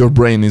 Your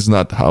brain is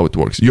not how it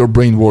works. Your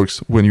brain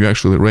works when you're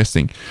actually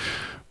resting.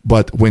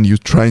 But when you're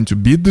trying to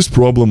beat this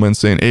problem and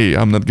saying, "Hey,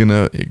 I'm not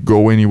gonna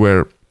go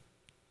anywhere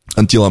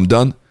until I'm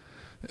done,"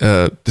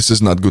 this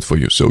is not good for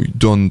you. So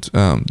don't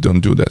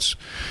do that.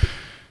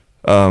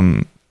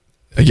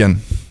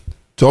 Again,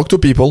 talk to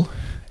people.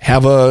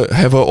 Have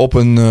a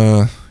open.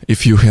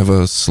 If you have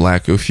a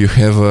Slack, if you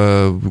have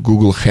a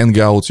Google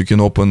Hangouts, you can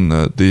open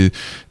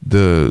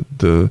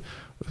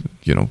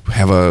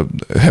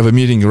have a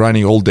meeting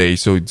running all day.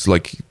 So it's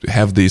like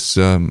have this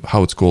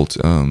how it's called.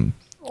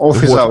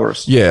 Office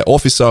hours. Yeah,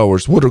 office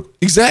hours.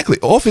 Exactly,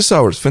 office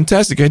hours.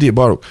 Fantastic idea,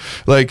 Baruch.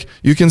 Like,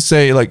 you can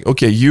say, like,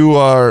 okay, you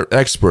are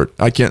expert.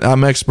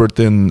 I'm expert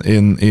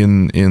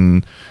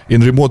in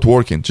remote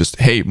working. Just,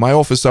 hey, my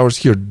office hours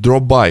here.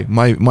 Drop by.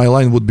 My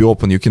line would be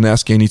open. You can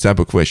ask any type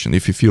of question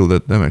if you feel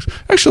that makes.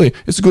 Actually,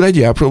 it's a good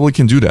idea. I probably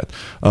can do that.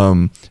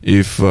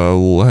 If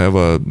we'll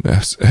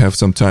have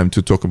some time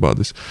to talk about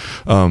this.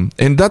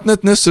 And that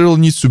not necessarily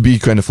needs to be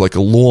kind of like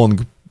a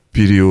long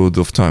period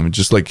of time.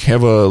 Just like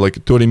have a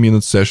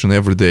 30-minute session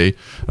every day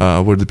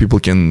where the people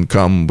can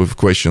come with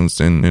questions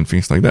and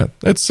things like that.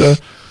 That's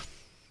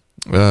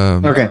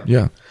okay.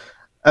 Yeah.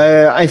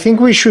 I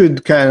think we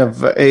should kind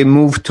of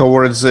move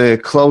towards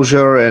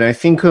closure, and I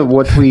think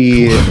what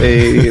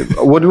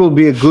will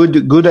be a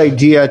good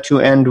idea to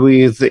end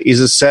with is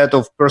a set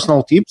of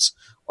personal tips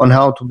on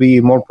how to be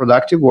more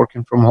productive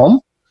working from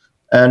home.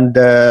 And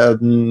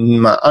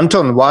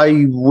Anton,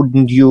 why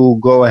wouldn't you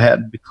go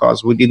ahead?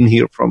 Because we didn't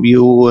hear from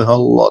you a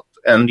lot,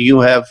 and you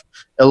have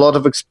a lot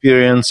of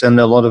experience and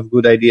a lot of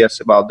good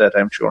ideas about that,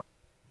 I'm sure.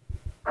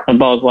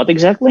 About what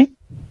exactly?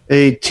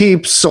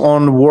 Tips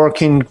on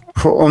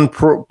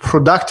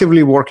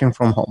productively working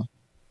from home.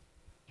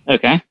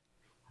 Okay.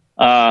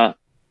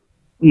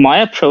 My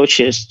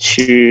approach is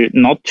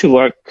not to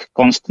work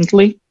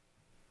constantly.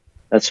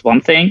 That's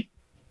one thing.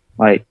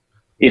 Like,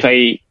 if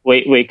I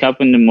wake up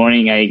in the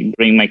morning, I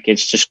bring my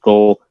kids to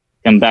school,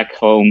 come back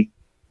home,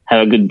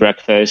 have a good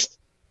breakfast,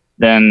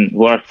 then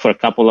work for a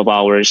couple of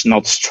hours,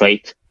 not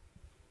straight,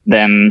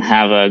 then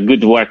have a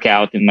good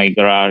workout in my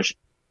garage,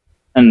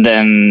 and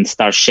then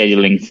start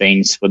scheduling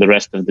things for the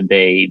rest of the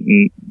day,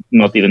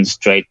 not even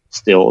straight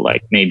still,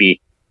 like maybe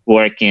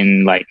work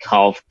in like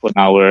half an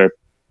hour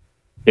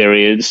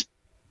periods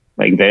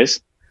like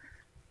this.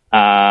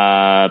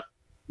 The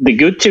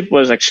good tip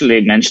was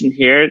actually mentioned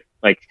here,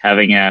 like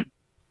having a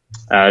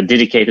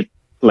dedicated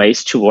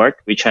place to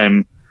work, which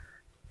I'm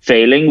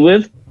failing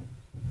with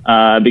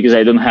because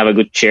I don't have a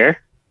good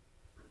chair.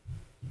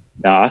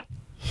 But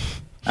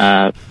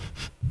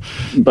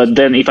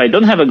then if I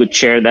don't have a good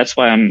chair, that's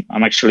why I'm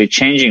actually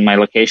changing my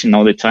location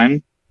all the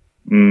time,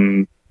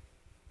 kind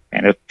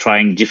of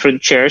trying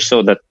different chairs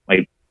so that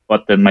my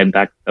butt and my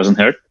back doesn't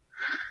hurt.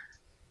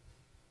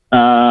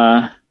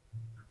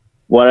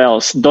 What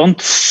else?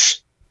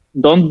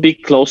 Don't be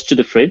close to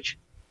the fridge.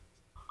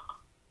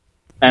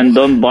 And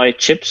don't buy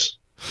chips.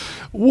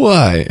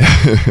 Why?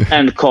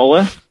 And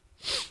cola.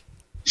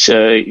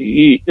 So,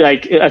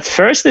 at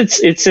first,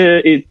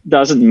 it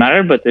doesn't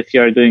matter, but if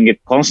you are doing it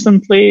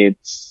constantly,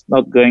 it's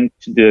not going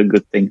to do a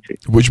good thing to you.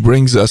 Which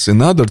brings us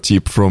another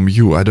tip from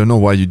you. I don't know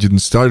why you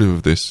didn't start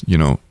with this,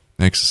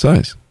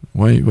 exercise.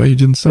 Why you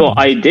didn't start? Well,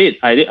 I did.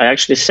 I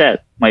actually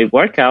said my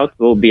workout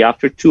will be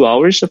after 2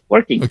 hours of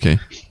working. Okay.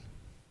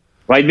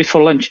 Right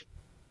before lunch.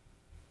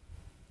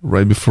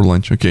 Right before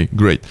lunch. Okay,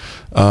 great.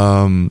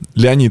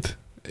 Leonid,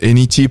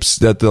 any tips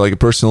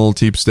personal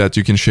tips that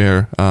you can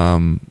share,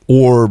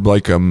 or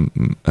like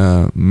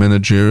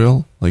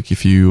managerial, like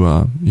if you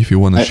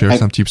want to share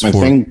some tips I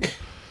think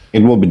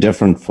it will be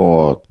different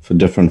for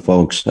different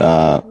folks.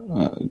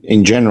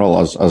 In general,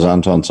 as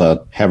Anton said,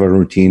 have a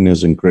routine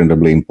is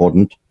incredibly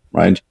important,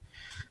 right?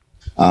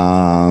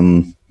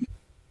 I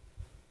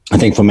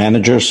think for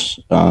managers,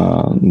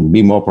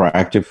 be more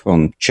proactive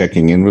on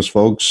checking in with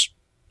folks.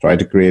 Try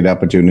to create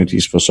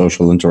opportunities for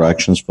social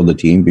interactions for the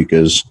team,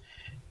 because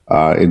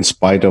in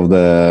spite of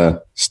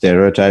the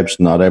stereotypes,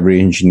 not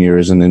every engineer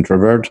is an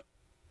introvert.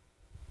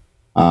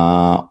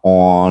 For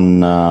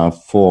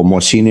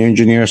more senior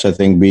engineers, I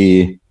think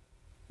be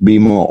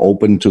more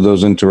open to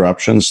those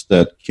interruptions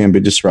that can be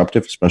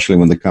disruptive, especially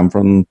when they come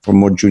from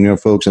more junior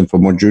folks. And for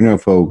more junior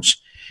folks,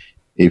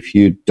 if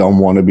you don't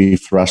want to be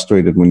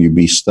frustrated when you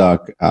be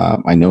stuck,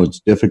 I know it's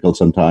difficult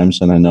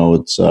sometimes, and I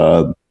know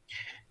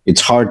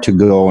it's hard to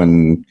go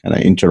and kind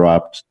of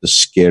interrupt the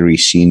scary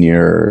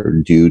senior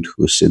dude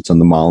who sits on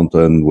the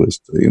mountain with,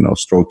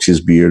 strokes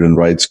his beard and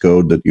writes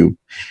code that you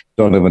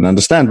don't even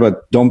understand.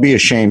 But don't be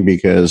ashamed,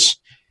 because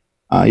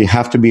you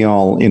have to be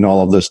in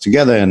all of this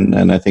together.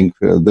 And I think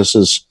this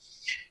is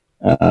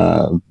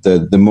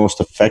the most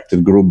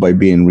affected group by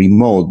being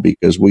remote,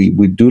 because we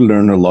do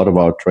learn a lot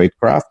about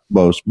tradecraft,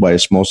 both by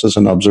osmosis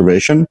and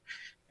observation.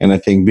 And I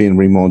think being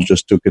remote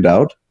just took it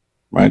out,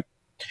 right?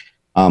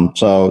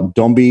 So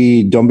don't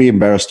be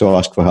embarrassed to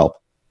ask for help.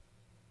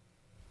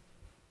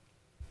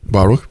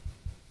 Baruch?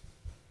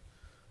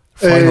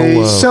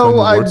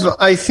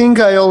 I think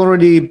I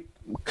already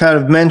kind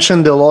of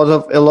mentioned a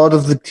lot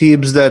of the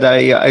tips that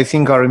I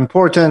think are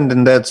important,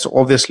 and that's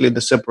obviously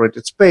the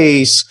separated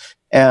space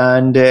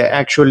and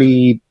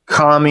actually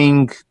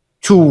coming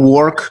to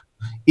work,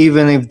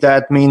 even if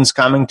that means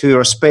coming to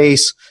your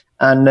space.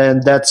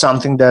 And that's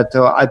something that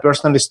I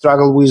personally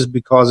struggle with,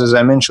 because, as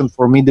I mentioned,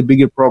 for me, the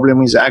bigger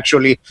problem is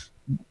actually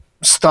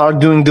start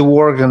doing the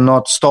work and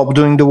not stop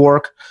doing the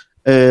work.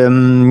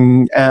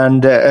 And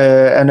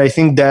I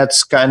think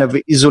that's kind of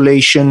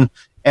isolation.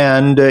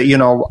 And,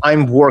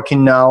 I'm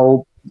working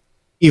now,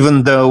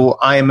 even though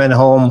I'm at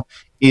home,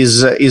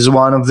 is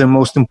one of the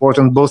most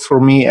important, both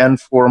for me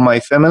and for my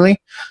family.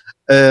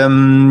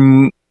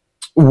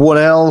 What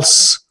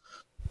else?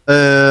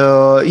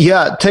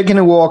 Taking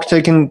a walk,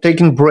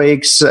 taking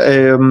breaks,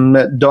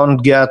 don't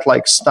get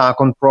stuck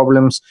on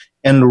problems,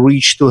 and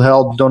reach to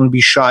help. Don't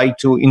be shy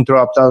to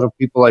interrupt other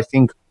people. I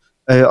think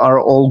are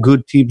all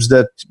good tips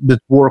that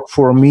work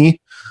for me.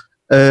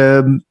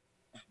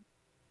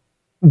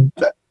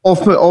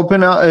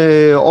 Open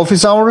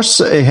office hours,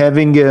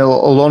 having a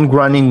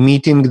long-running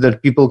meeting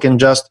that people can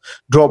just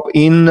drop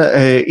in,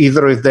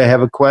 either if they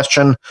have a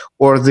question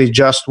or they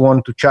just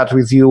want to chat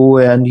with you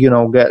and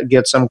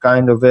get some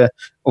kind of a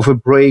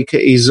break,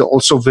 is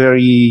also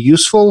very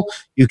useful.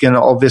 You can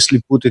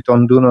obviously put it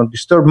on do not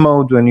disturb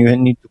mode when you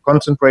need to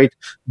concentrate,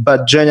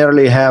 but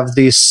generally have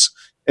this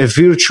a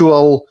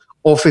virtual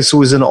office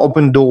with an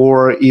open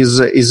door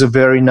is a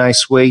very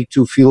nice way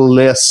to feel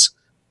less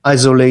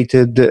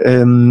isolated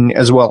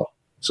as well.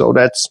 So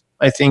that's,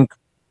 I think,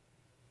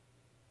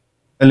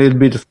 a little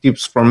bit of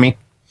tips from me.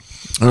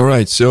 All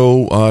right,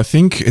 so I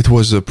think it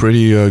was a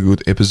pretty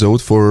good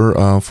episode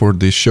for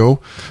this show.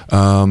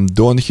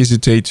 Don't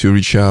hesitate to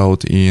reach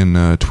out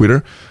in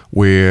Twitter,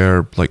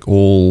 where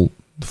all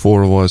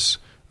four of us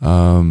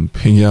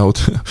hang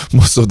out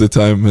most of the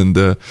time,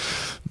 and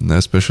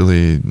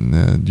especially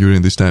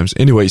during these times.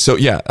 Anyway, so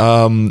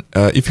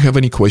if you have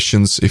any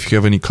questions, if you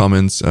have any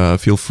comments,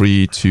 feel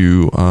free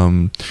to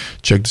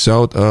check this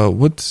out.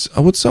 What's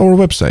our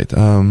website?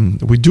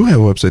 We do have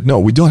a website. No,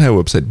 we don't have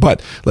a website.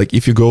 But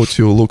if you go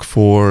to look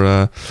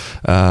for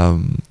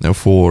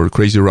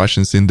Crazy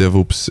Russians in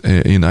DevOps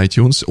in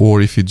iTunes, or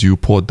if you do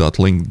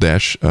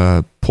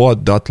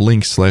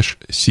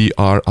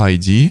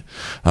pod.link/CRID,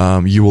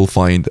 you will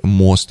find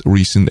most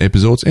recent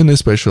episodes, and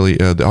especially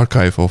the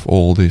archive of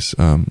all these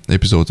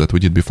episodes that we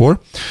did before.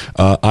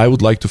 I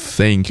would like to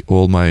thank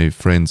all my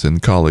friends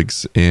and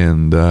colleagues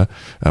and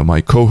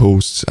my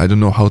co-hosts. I don't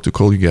know how to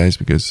call you guys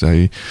because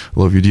I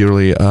love you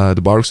dearly.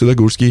 The Baruch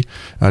Sadagurski,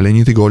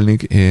 Leonid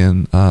Igolnik,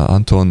 and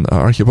Anton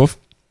Arkhipov.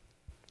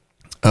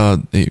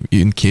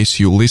 In case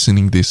you're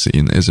listening this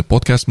in as a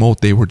podcast mode,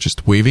 they were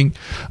just waving.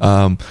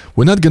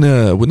 We're not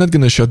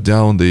gonna shut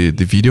down the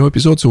video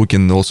episode, so we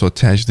can also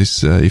attach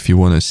this if you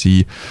want to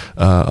see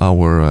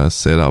our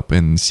setup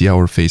and see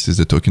our faces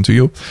that talking to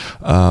you.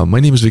 My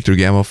name is Viktor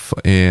Gamov,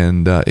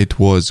 and it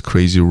was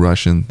Crazy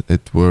Russian.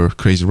 It were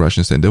Crazy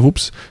Russians and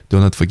DevOps.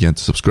 Do not forget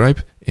to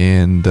subscribe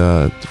and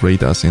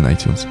rate us in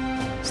iTunes.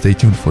 Stay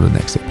tuned for the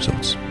next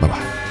episodes. Bye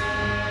bye.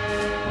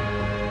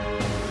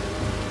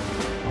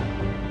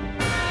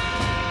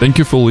 Thank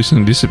you for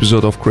listening to this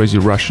episode of Crazy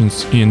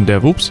Russians in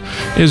DevOps.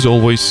 As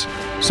always,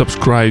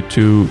 subscribe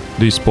to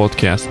this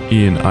podcast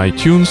in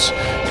iTunes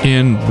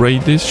and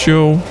rate this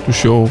show to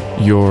show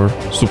your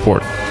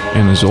support.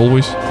 And as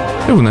always,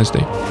 have a nice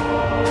day.